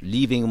business,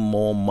 leaving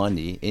more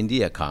money in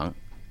the account,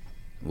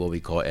 what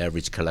we call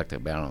average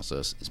collective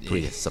balances, is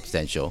pretty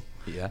substantial.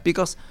 Yeah.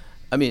 Because,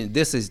 I mean,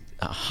 this is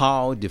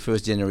how the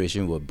first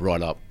generation were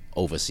brought up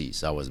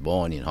overseas. I was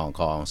born in Hong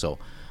Kong, so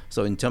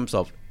in terms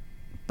of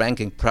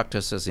banking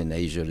practices in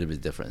Asia, a little bit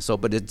different. So,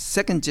 but the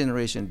second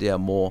generation, they are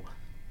more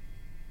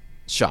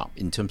sharp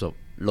in terms of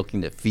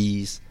looking at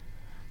fees,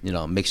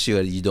 make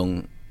sure you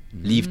don't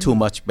leave too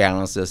much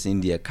balances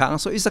in the account.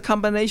 So it's a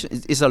combination.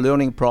 It's a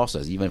learning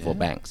process, even for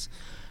banks.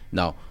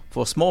 Now,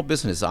 for small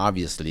business,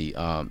 obviously,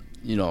 I've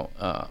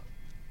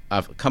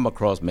come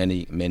across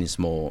many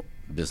small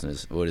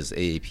business, whether it's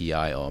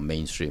AAPI or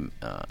mainstream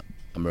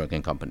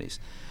American companies.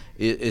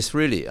 It's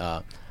really,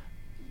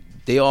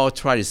 they all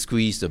try to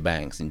squeeze the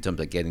banks in terms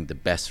of getting the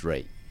best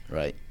rate,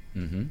 right?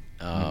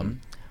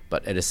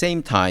 But at the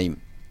same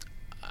time,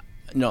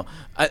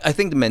 I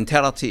think the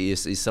mentality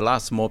is a lot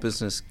of small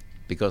business,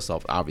 because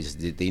of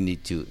obviously they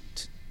need to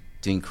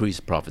increase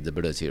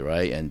profitability,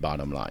 right, and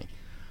bottom line.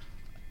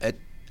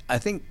 I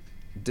think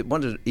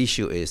one of the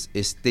issue is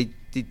they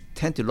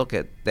tend to look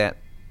at that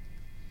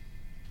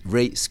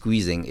rate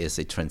squeezing is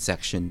a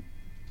transaction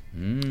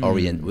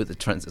with a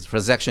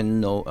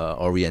transactional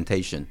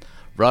orientation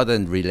rather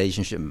than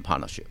relationship and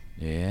partnership.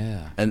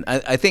 Yeah. And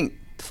I think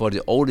for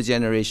the older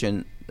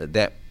generation,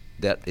 that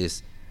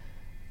is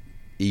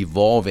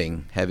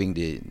evolving, having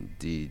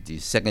the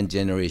second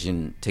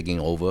generation taking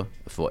over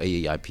for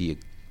AAIP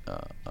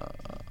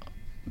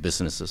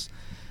businesses,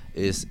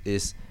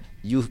 is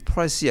you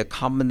probably see a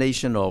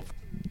combination of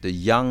the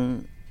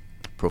young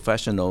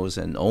professionals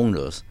and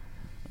owners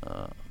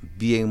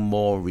being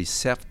more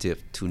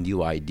receptive to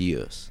new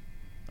ideas.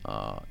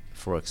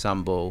 For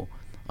example,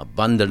 a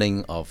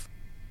bundling of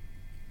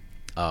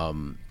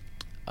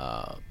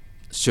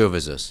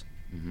services,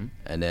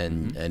 and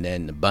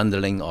then the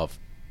bundling of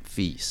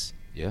fees.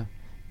 Yeah.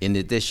 In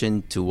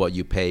addition to what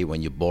you pay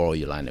when you borrow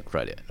your line of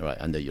credit, right,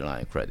 under your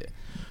line of credit.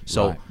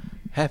 So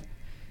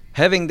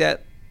having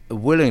that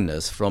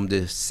willingness from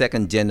the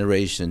second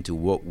generation to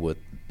work with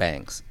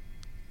banks,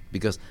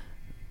 because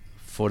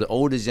for the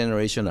older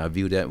generation, I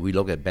view that we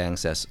look at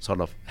banks as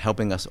sort of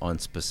helping us on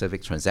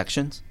specific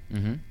transactions,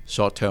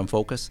 short-term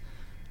focus,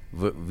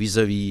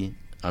 vis-a-vis,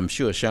 I'm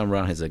sure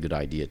Shamron has a good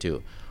idea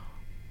too,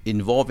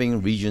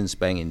 involving Regions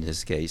Bank in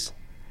this case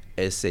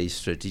as a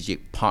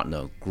strategic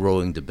partner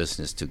growing the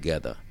business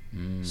together.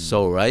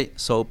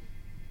 So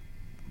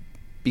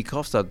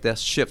because of that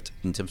shift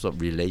in terms of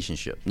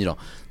relationship,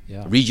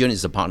 Region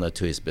is a partner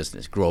to his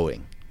business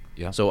growing.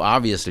 Yeah. So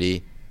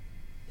obviously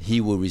he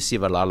will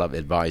receive a lot of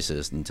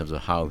advices in terms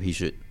of how he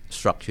should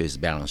structure his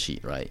balance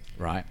sheet, right?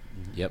 Right.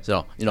 Yep.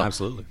 So,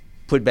 Absolutely.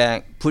 put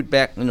back,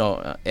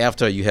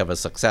 after you have a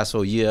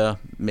successful year,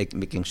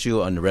 making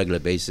sure on a regular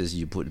basis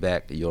you put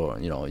back your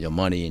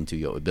money into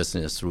your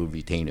business through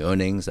retained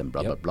earnings and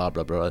blah, blah,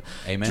 blah, blah.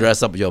 Amen.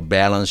 Dress up your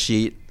balance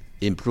sheet,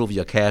 improve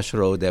your cash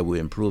flow, that will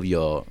improve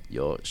your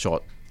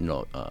short,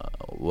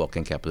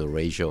 working capital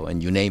ratio,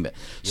 and you name it.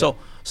 Yep.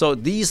 So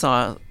these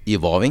are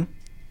evolving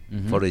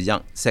for the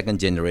young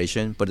second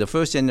generation, but the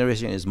first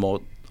generation is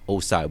more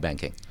old style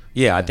banking.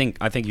 Yeah, I think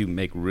you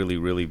make really,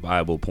 really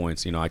viable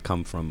points. I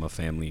come from a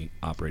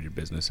family-operated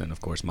business, and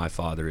of course, my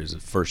father is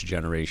first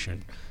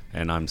generation,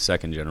 and I'm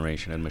second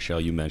generation. And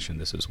Michelle, you mentioned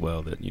this as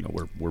well, that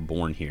we're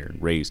born here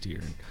and raised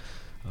here, and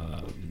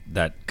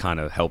that kind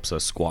of helps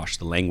us squash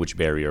the language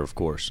barrier, of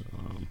course.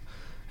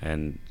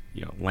 And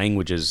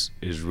language is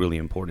really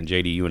important.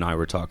 JD, you and I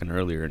were talking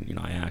earlier, and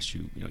I asked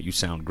you, you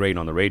sound great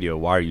on the radio.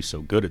 Why are you so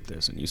good at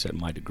this? And you said,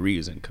 my degree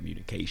is in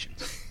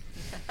communications.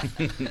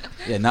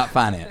 Yeah, not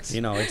finance.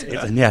 It's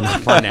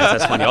not finance.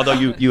 That's funny. Although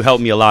you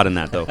helped me a lot in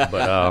that, though.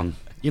 But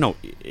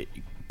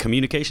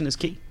communication is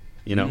key.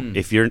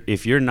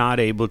 If you're not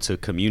able to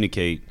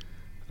communicate,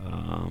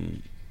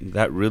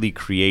 that really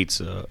creates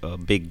a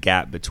big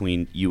gap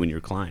between you and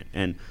your client.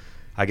 And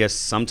I guess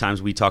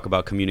sometimes we talk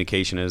about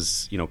communication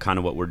as kind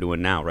of what we're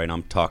doing now, right?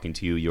 I'm talking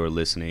to you, you're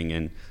listening,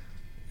 and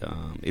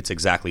it's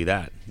exactly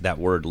that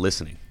word,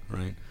 listening,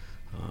 right?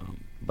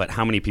 But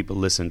how many people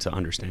listen to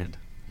understand?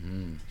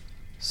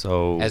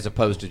 So as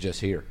opposed to just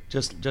hear,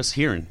 just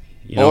hearing,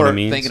 or what I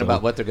mean? Thinking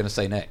about what they're going to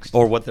say next,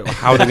 or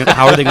how are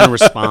they going to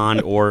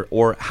respond,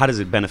 or how does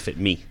it benefit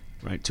me?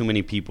 Right? Too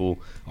many people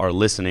are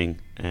listening,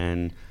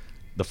 and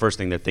the first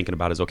thing they're thinking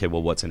about is, okay,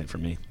 well, what's in it for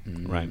me,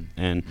 right?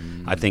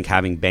 And I think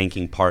having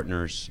banking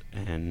partners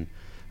and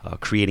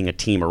creating a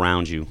team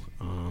around you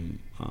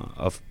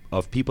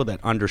of people that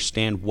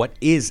understand what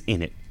is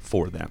in it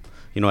for them.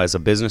 As a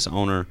business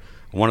owner,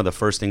 one of the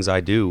first things I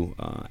do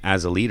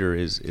as a leader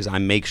is I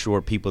make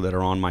sure people that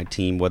are on my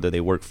team, whether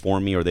they work for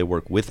me or they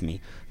work with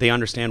me, they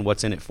understand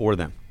what's in it for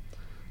them,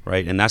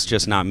 right? And that's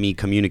just not me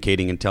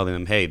communicating and telling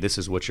them, hey, this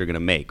is what you're going to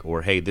make,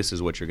 or hey, this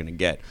is what you're going to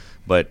get,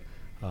 but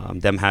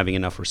them having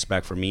enough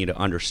respect for me to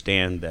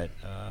understand that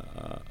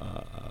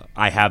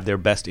I have their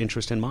best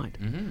interest in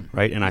mind,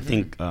 right? And I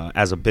think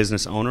as a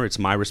business owner, it's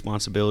my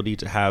responsibility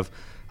to have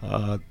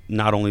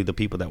not only the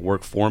people that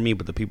work for me,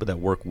 but the people that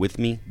work with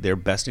me, their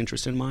best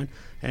interest in mind.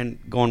 And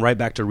going right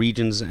back to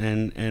Regions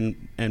and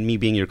me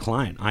being your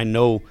client, I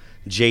know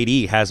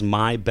JD has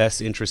my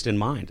best interest in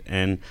mind,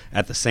 and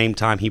at the same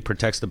time, he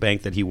protects the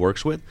bank that he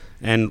works with,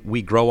 and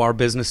we grow our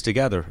business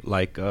together,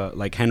 like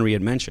Henry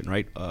had mentioned,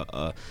 right?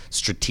 A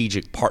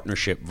strategic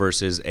partnership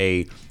versus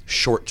a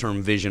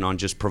short-term vision on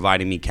just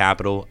providing me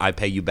capital. I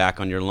pay you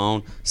back on your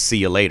loan. See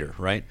you later,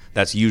 right?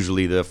 That's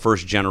usually the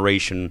first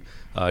generation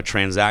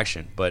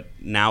transaction. But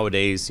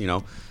nowadays,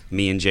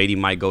 me and JD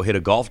might go hit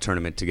a golf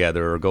tournament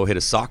together or go hit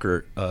a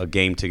soccer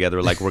game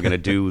together, like we're going to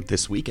do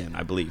this weekend,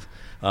 I believe.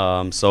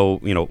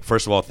 So,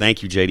 first of all,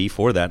 thank you, JD,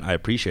 for that. I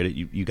appreciate it.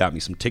 You got me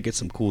some tickets,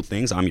 some cool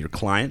things. I'm your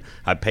client.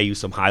 I pay you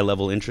some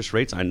high-level interest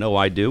rates. I know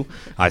I do.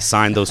 I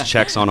sign those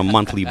checks on a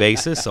monthly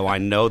basis, so I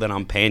know that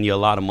I'm paying you a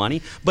lot of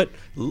money. But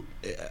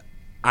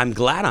I'm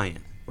glad I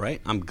am,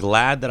 right? I'm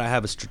glad that I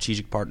have a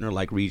strategic partner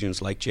like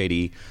Regions, like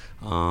JD.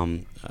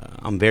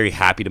 I'm very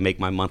happy to make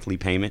my monthly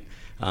payment.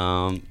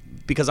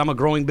 Because I'm a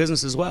growing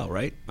business as well,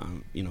 right?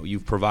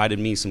 You've provided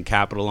me some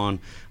capital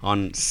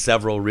on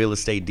several real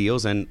estate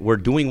deals, and we're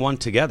doing one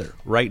together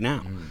right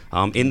now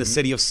in the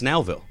city of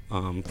Snellville.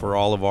 For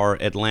all of our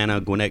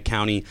Atlanta, Gwinnett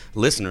County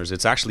listeners,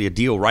 it's actually a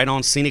deal right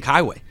on Scenic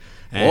Highway.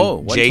 And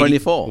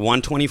 124.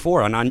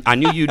 124, and I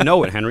knew you'd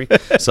know it, Henry.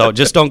 So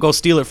just don't go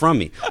steal it from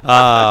me.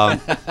 I'm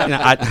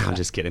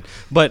just kidding.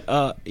 But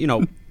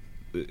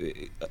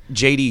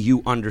JD,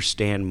 you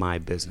understand my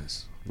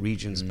business.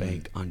 Regions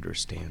Bank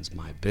understands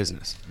my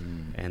business,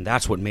 and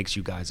that's what makes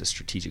you guys a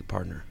strategic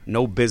partner.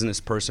 No business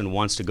person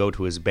wants to go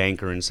to his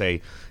banker and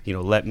say,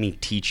 let me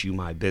teach you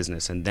my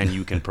business and then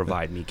you can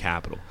provide me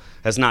capital.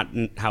 That's not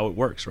how it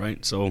works,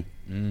 right? So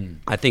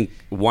I think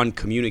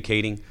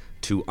communicating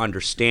to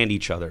understand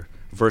each other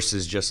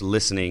versus just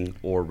listening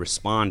or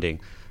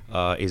responding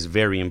is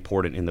very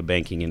important in the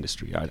banking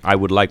industry. I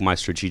would like my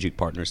strategic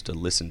partners to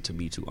listen to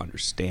me, to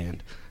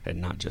understand, and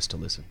not just to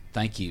listen.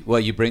 Thank you. Well,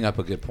 you bring up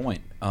a good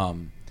point.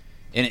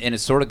 And it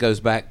sort of goes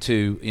back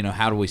to,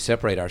 how do we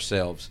separate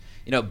ourselves?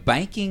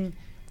 Banking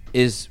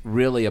is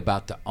really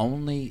about the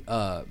only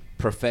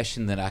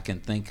profession that I can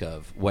think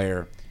of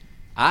where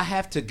I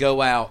have to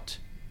go out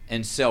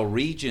and sell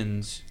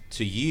Regions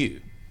to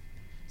you.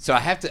 So I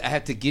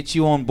have to get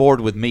you on board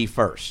with me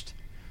first.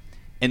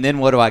 And then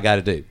what do I got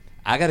to do?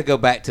 I got to go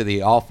back to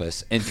the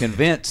office and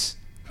convince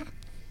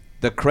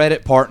the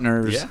credit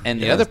partners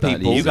and the other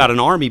people. You got an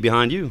army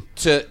behind you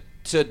to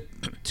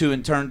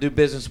in turn do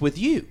business with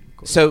you.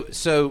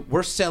 So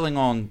we're selling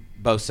on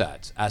both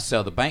sides. I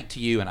sell the bank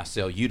to you, and I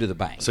sell you to the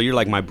bank. So you're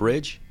like my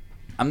bridge?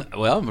 I'm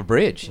a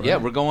bridge. Right. Yeah,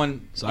 we're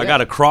going. So I got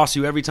to cross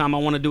you every time I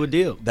want to do a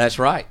deal. That's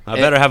right. I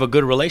better have a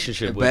good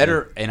relationship with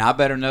you. And I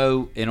better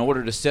know, in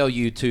order to sell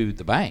you to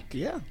the bank.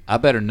 Yeah. I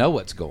better know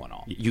what's going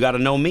on. You got to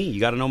know me. You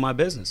got to know my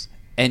business.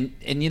 And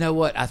you know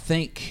what? I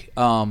think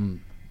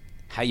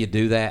how you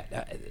do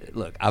that.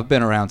 Look, I've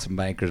been around some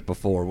bankers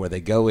before where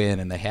they go in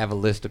and they have a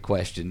list of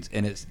questions,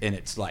 and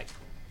it's like,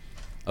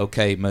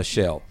 okay,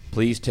 Michelle,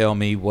 please tell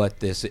me what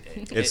this is.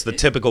 It's the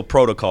typical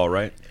protocol,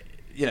 right?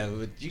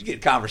 You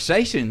get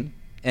conversation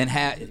and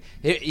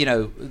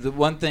the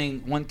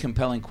one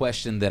compelling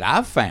question that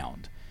I've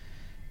found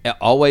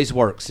always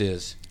works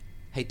is,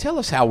 hey, tell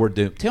us how we're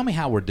doing. Tell me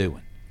how we're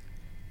doing.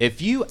 If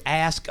you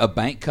ask a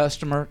bank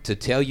customer to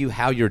tell you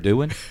how you're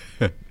doing,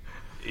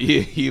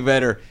 you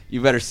better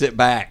sit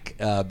back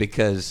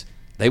because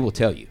they will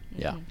tell you.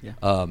 Yeah.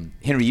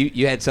 Henry,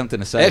 you had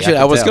something to say. Actually,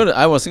 I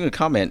was going to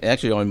comment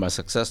actually on my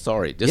success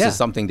story. This is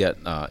something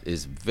that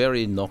is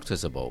very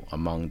noticeable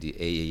among the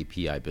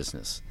AAPI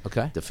business.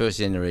 Okay. The first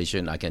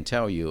generation, I can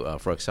tell you,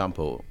 for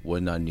example,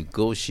 when I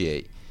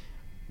negotiate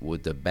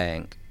with the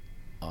bank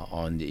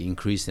on the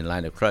increase in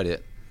line of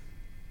credit,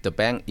 the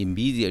bank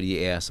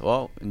immediately asks,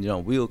 well,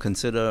 we will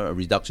consider a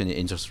reduction in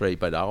interest rate,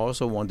 but I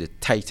also want to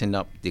tighten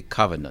up the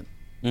covenant.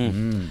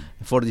 Mm-hmm.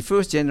 For the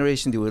first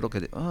generation, they will look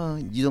at it,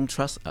 you don't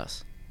trust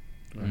us.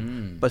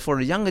 But for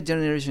the younger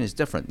generation, it's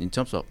different in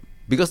terms of,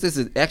 because this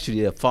is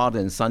actually a father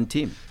and son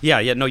team.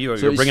 You're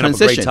bringing up a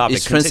great topic.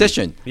 It's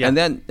transition. Yeah. And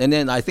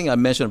then I think I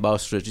mentioned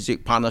about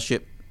strategic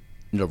partnership,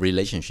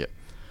 relationship.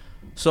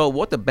 So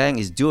what the bank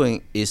is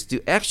doing is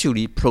to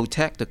actually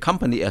protect the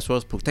company as well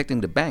as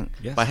protecting the bank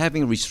by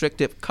having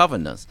restrictive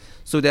covenants,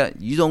 so that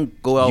you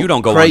don't go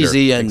out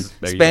crazy and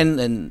spend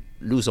and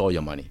lose all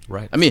your money.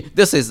 Right. I mean,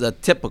 this is a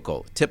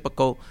typical.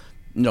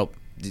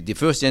 The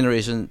first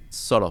generation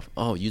sort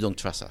of, you don't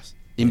trust us.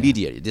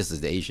 Immediately, this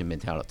is the Asian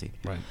mentality.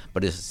 Right.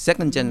 But the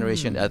second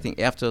generation, I think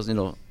after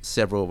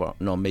several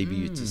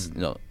maybe just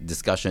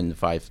discussion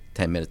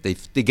 5-10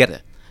 minutes, they get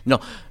it.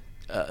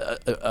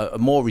 a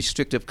more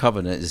restrictive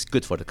covenant is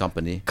good for the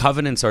company.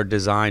 Covenants are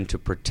designed to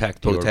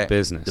protect your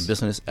business. The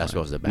business as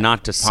well as the bank.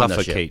 Not to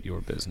suffocate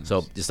your business.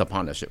 So it's a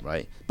partnership,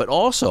 right? But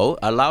also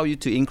allow you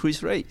to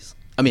increase rates.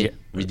 I mean,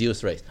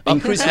 reduce rates.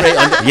 Increase rate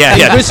on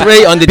the increase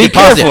rate on the Be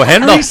deposit. careful,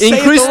 Henry. No,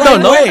 increase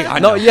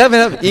you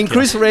haven't.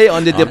 Increase rate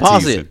on the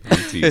deposit. I'm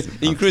teasing.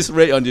 Increase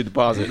rate on the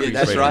deposit.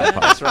 That's right.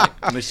 That's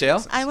right.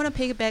 Michelle? I want to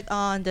piggyback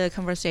on the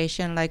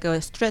conversation like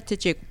a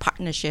strategic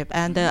partnership,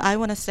 and I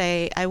want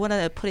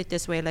to put it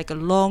this way, like a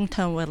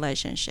long-term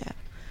relationship.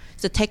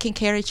 So taking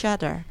care of each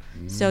other.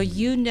 So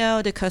you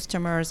know the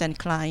customers and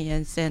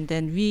clients, and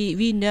then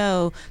we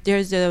know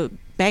there's a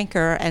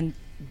banker and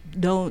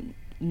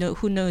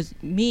who knows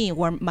me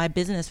or my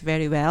business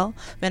very well.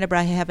 Whenever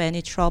I have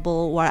any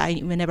trouble or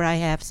whenever I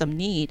have some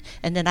need,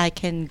 and then I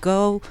can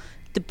go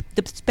the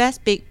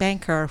best big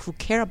banker who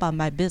care about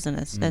my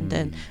business, and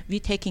then we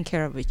taking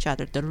care of each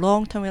other. The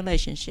long-term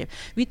relationship.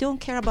 We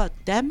don't care about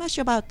that much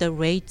about the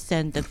rates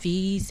and the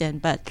fees,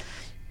 but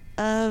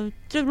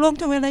the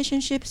long-term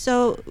relationship.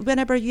 So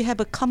whenever you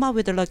have come up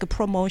with like a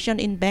promotion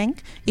in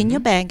your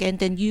bank, and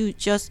then you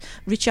just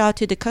reach out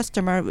to the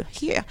customer,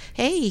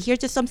 here's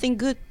just something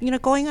good,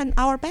 going on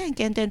our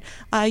bank, and then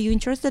are you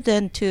interested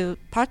in to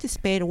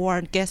participate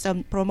or get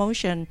some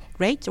promotion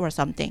rates or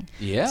something?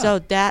 Yeah. So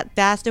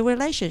that's the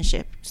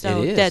relationship.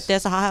 So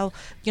that's how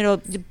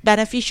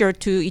beneficial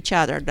to each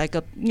other, like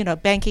a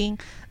banking.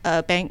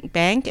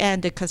 Bank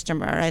and the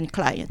customer and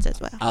clients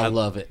as well. I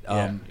love it.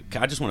 I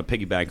just want to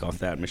piggyback off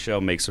that. Michelle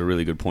makes a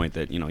really good point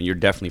that you're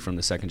definitely from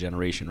the second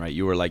generation, right?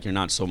 You were like, you're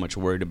not so much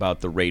worried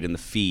about the rate and the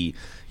fee.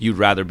 You'd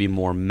rather be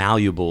more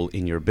malleable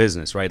in your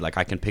business, right? Like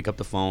I can pick up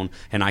the phone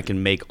and I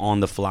can make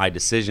on-the-fly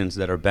decisions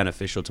that are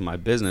beneficial to my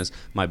business.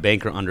 My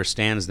banker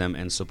understands them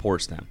and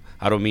supports them.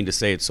 I don't mean to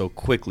say it so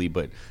quickly,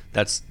 but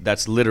that's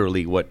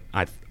literally what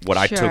I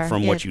took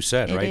from what you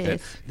said,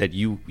 right? That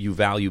you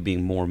value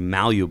being more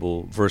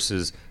malleable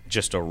versus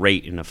just a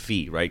rate and a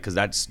fee, right? Because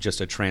that's just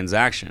a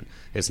transaction.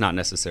 It's not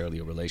necessarily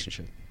a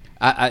relationship.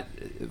 I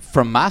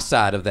from my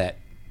side of that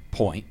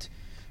point,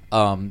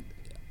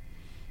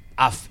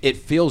 it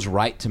feels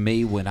right to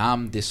me when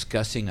I'm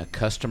discussing a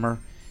customer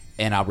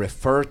and I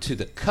refer to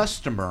the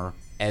customer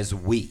as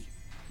we.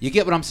 You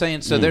get what I'm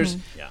saying? So there's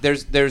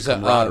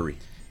camaraderie.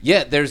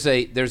 There's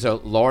a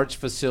large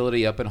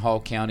facility up in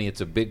Hall County.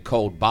 It's a big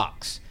cold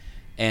box,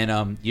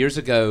 and years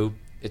ago,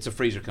 it's a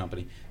freezer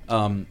company.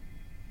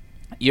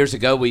 Years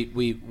ago,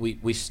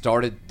 we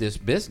started this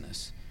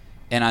business,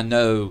 and I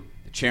know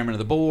the chairman of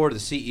the board, the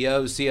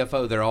CEO,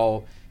 CFO. They're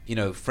all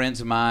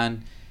friends of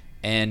mine,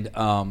 and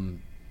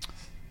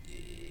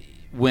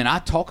when I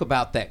talk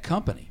about that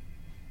company,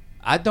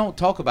 I don't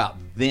talk about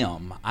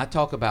them. I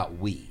talk about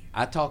we.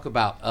 I talk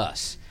about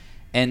us,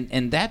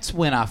 and that's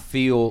when I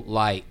feel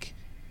like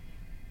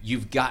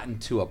you've gotten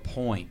to a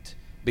point,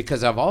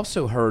 because I've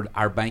also heard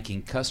our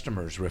banking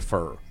customers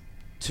refer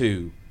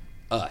to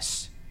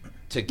us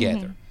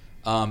together.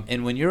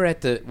 And when you're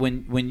at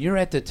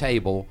the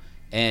table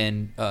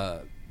and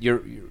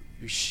you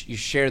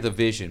share the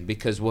vision,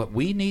 because what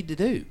we need to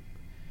do,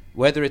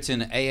 whether it's in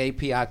the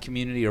AAPI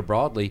community or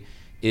broadly,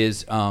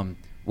 is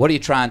what are you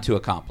trying to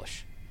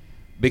accomplish?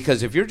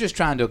 Because if you're just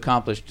trying to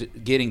accomplish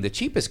getting the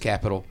cheapest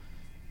capital,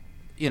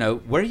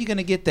 where are you going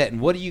to get that, and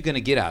what are you going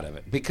to get out of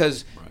it?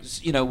 Because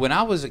when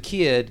I was a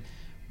kid,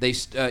 they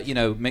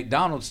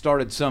McDonald's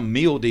started some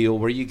meal deal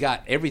where you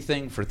got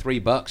everything for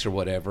 $3 or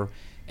whatever,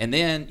 and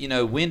then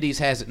Wendy's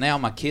has it now.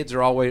 My kids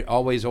are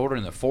always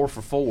ordering the 4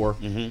 for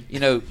 $4,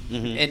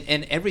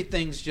 and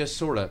everything's just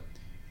sort of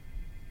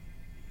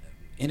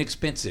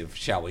inexpensive,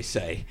 shall we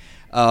say?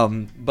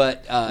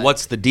 But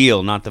what's the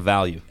deal, not the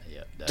value?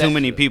 Too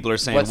many people are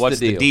saying, what's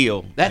the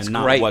deal? That's and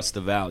not great. What's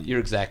the value? You're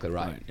exactly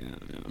right.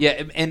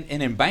 Yeah, and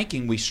in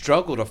banking, we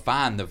struggle to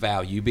find the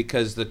value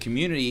because the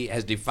community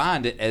has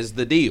defined it as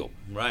the deal.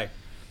 Right.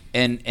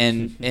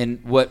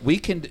 And what we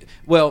can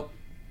what's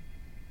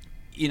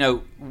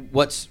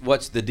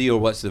the deal?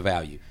 What's the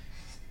value?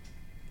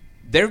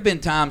 There have been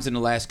times in the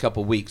last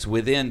couple of weeks,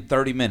 within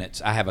 30 minutes,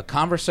 I have a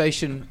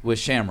conversation with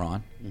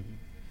Shamron,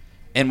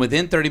 and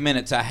within 30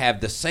 minutes, I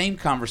have the same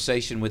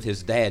conversation with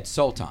his dad,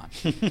 Sultan.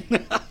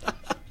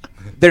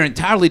 They're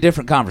entirely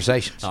different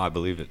conversations. Oh, I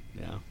believe it.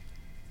 Yeah.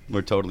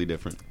 We're totally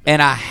different.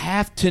 And I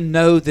have to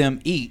know them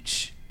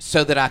each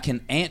so that I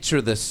can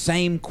answer the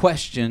same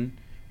question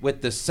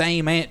with the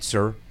same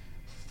answer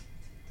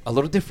a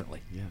little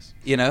differently. Yes.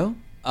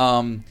 And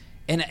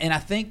I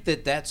think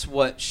that's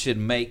what should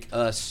make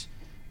us,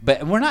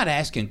 but we're not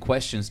asking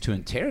questions to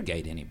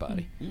interrogate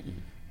anybody.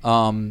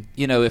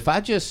 If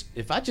I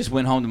just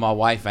went home to my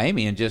wife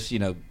Amy and just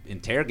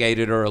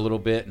interrogated her a little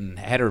bit and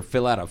had her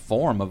fill out a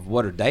form of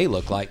what her day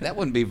looked like, that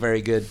wouldn't be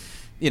very good.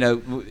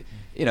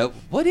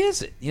 What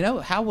is it?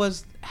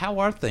 How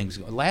are things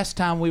going? Last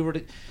time we were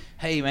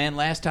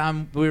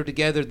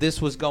together,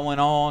 this was going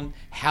on.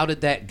 How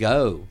did that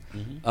go?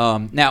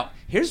 Now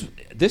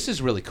this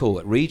is really cool.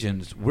 At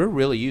Regions, we're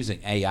really using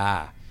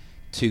AI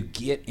to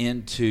get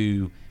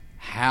into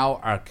how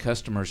our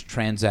customers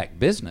transact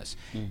business.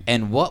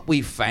 And what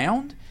we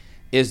found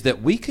is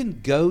that we can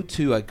go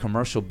to a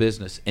commercial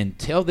business and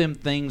tell them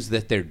things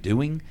that they're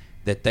doing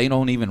that they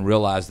don't even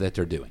realize that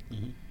they're doing.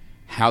 Mm-hmm.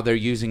 How they're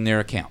using their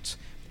accounts,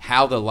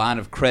 how the line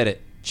of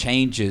credit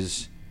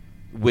changes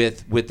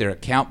with their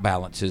account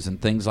balances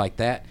and things like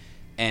that.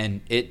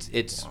 And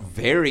it's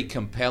very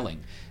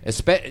compelling,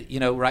 especially, you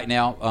know, right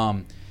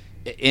now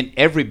in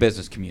every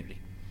business community.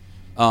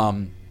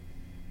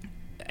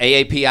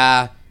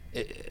 AAPI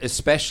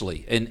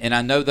especially, and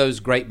I know those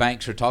great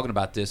banks are talking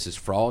about this as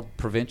fraud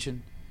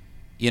prevention.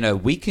 You know,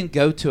 we can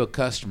go to a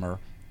customer,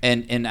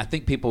 and I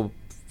think people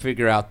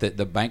figure out that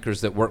the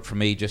bankers that work for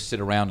me just sit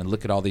around and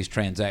look at all these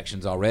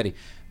transactions already.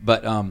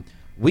 But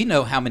we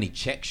know how many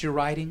checks you're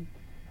writing.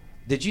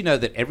 Did you know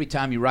that every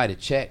time you write a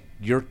check,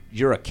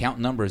 your account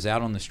number is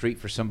out on the street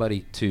for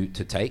somebody to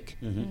take?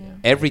 Mm-hmm. Yeah.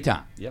 Every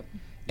time. Yep.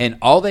 And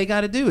all they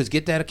got to do is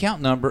get that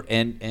account number,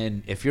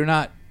 and if you're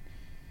not,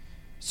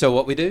 so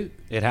what we do?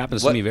 It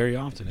happens to me very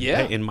often.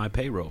 Yeah. In my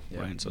payroll,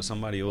 right? So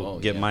somebody will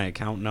get my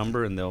account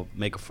number, and they'll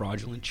make a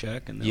fraudulent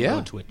check, and they'll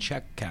go to a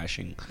check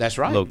cashing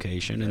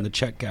location. And the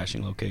check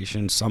cashing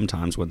location,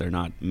 sometimes when they're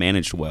not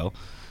managed well,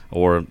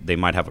 or they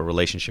might have a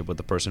relationship with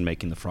the person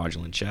making the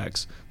fraudulent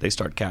checks, they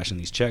start cashing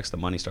these checks. The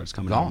money starts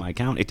coming out of my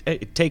account.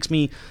 It takes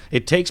me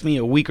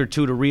a week or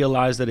two to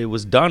realize that it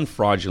was done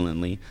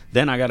fraudulently.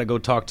 Then I got to go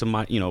talk to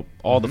my,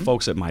 all the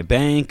folks at my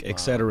bank, et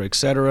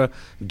cetera,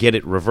 get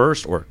it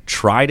reversed or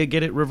try to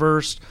get it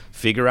reversed,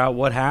 figure out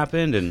what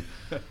happened, and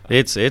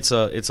it's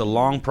a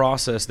long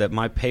process that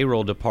my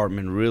payroll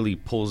department really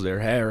pulls their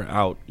hair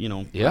out.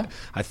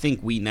 I think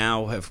we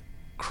now have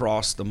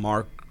crossed the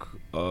mark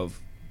of,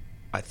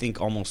 I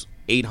think, almost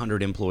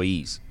 800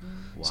 employees.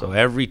 Wow. So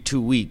every 2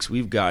 weeks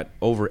we've got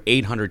over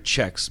 800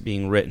 checks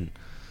being written.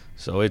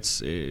 So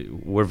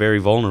we're very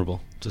vulnerable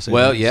to say.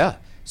 Well, yeah.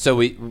 So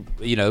we,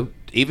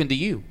 even to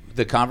you,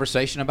 the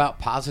conversation about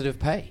positive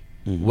pay,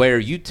 where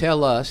you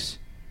tell us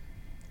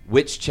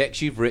which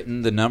checks you've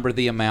written, the number,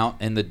 the amount,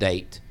 and the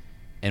date,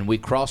 and we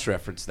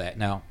cross-reference that.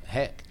 Now,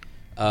 heck,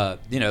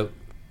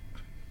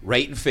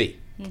 rate and fee.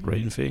 Mm-hmm.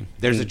 Rate and fee.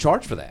 There's a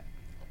charge for that.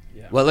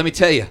 Yeah. Well, let me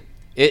tell you.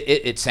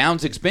 It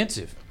sounds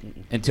expensive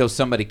until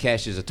somebody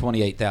cashes a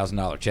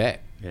 $28,000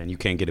 check. Yeah, and you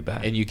can't get it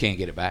back.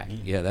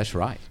 Yeah, that's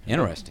right.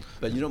 Interesting.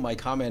 But, my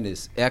comment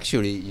is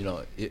actually,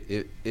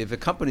 if a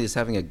company is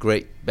having a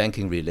great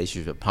banking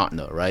relationship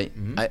partner, right,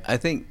 I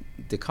think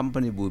the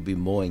company will be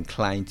more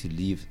inclined to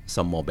leave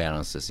some more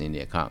balances in the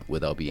account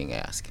without being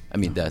asked. I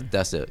mean,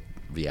 that's a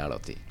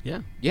reality.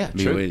 Yeah. Yeah,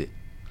 true. Really.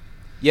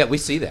 Yeah, we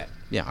see that.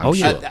 Yeah, I'm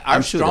sure.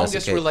 Our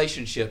strongest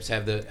relationships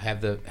have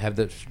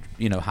the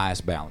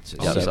highest balances.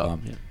 Yeah, so,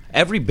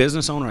 every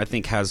business owner, I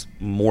think, has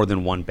more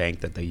than one bank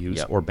that they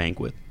use or bank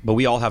with. But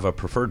we all have a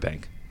preferred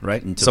bank,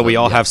 right? So we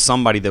all have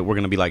somebody that we're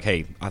going to be like,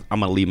 hey, I'm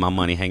going to leave my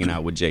money hanging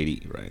out with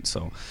JD, right?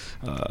 So,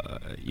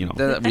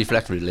 that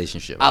reflects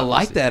relationship. I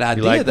like that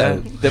idea, though.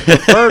 The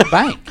preferred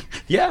bank.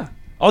 Yeah.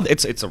 Oh,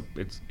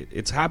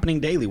 it's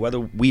happening daily, whether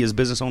we as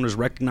business owners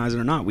recognize it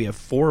or not. We have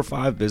 4 or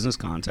 5 business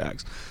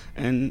contacts,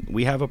 and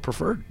we have a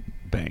preferred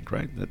bank,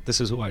 right? This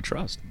is who I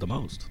trust the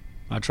most.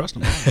 I trust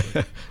them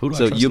all. Who do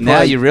I trust?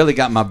 Now you really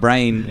got my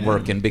brain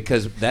working,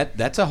 because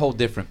that's a whole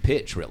different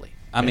pitch, really.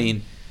 I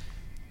mean,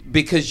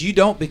 because you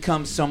don't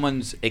become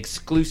someone's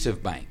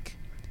exclusive bank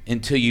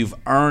until you've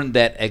earned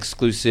that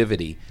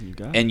exclusivity,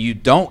 and you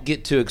don't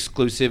get to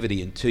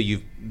exclusivity until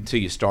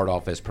you start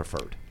off as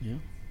preferred.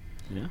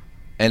 Yeah.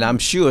 And I'm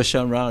sure,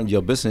 Shamran,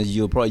 your business,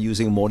 you're probably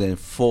using more than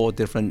 4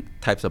 different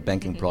types of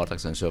banking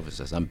products and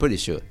services. I'm pretty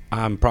sure.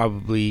 I'm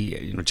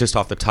probably, just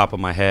off the top of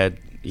my head,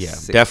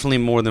 6. Definitely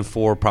more than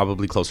 4,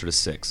 probably closer to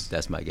 6.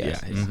 That's my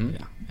guess. Yeah.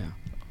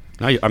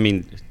 Now, I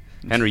mean,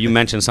 Henry, you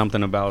mentioned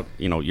something about,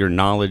 your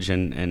knowledge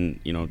and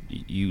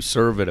you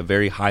serve at a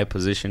very high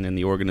position in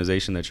the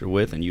organization that you're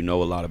with, and you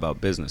know a lot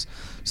about business.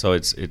 So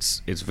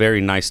it's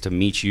very nice to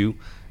meet you.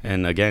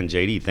 And again,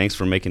 JD, thanks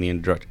for making the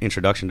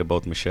introduction to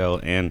both Michelle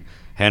and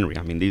Henry.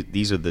 I mean,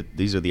 these are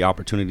the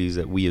opportunities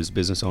that we as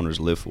business owners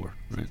live for.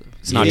 Right?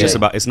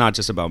 It's not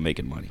just about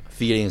making money.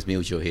 Feelings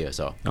mutual here.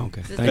 So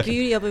okay, it's the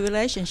beauty of a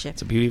relationship.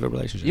 It's the beauty of a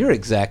relationship. You're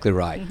exactly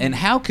right. Mm-hmm. And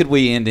how could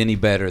we end any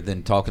better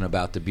than talking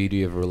about the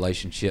beauty of a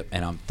relationship?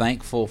 And I'm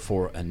thankful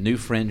for a new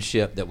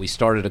friendship that we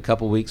started a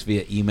couple weeks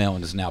via email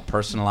and is now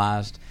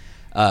personalized.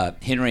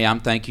 Henry, I'm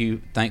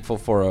thankful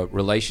for a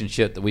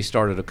relationship that we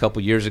started a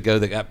couple years ago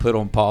that got put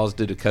on pause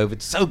due to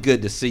COVID. So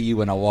good to see you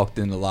when I walked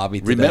in the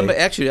lobby today. Remember,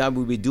 actually, I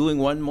will be doing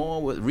one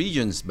more with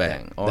Regions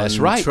Bank. That's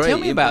right. Tell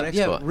me about it.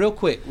 Yeah, real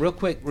quick.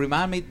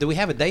 Remind me, do we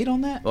have a date on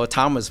that? Well,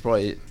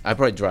 I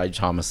probably drive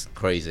Thomas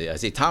crazy. I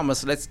say,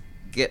 Thomas, let's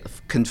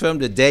confirm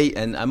the date,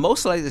 and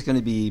most likely it's going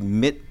to be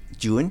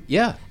mid-June.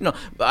 Yeah.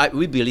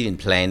 We believe in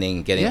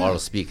planning, getting all the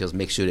speakers,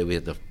 make sure that we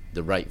have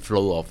the right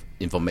flow of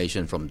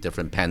information from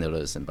different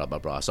panelists and blah, blah,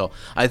 blah. So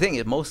I think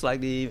it's most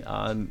likely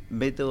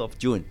middle of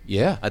June.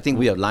 Yeah. I think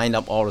we have lined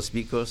up all the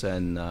speakers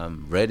and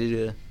ready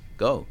to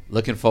go.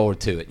 Looking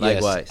forward to it.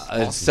 Likewise. Yes.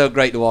 Awesome. It's so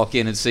great to walk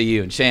in and see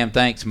you. And Sham,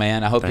 thanks,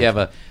 man. I hope you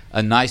have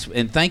a nice,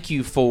 and thank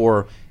you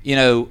for,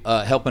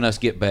 helping us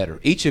get better.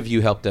 Each of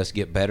you helped us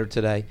get better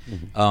today.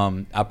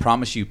 Mm-hmm. I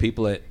promise you,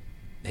 people at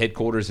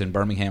headquarters in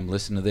Birmingham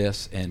listen to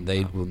this, and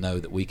they will know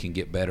that we can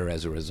get better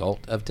as a result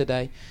of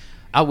today.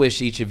 I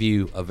wish each of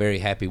you a very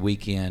happy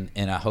weekend,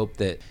 and I hope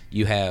that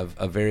you have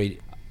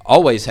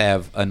always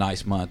have a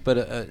nice month, but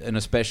an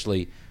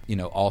especially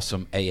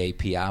awesome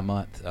AAPI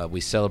month.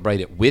 We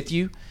celebrate it with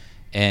you,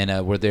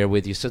 and we're there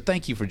with you. So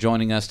thank you for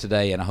joining us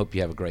today, and I hope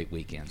you have a great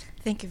weekend.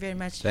 Thank you very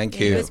much. Thank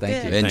you. It was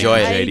Thank good. you. Enjoy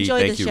it. I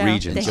enjoyed Thank the you, show.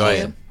 Regent. Thank Enjoy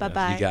you. it.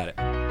 Bye-bye. You got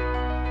it.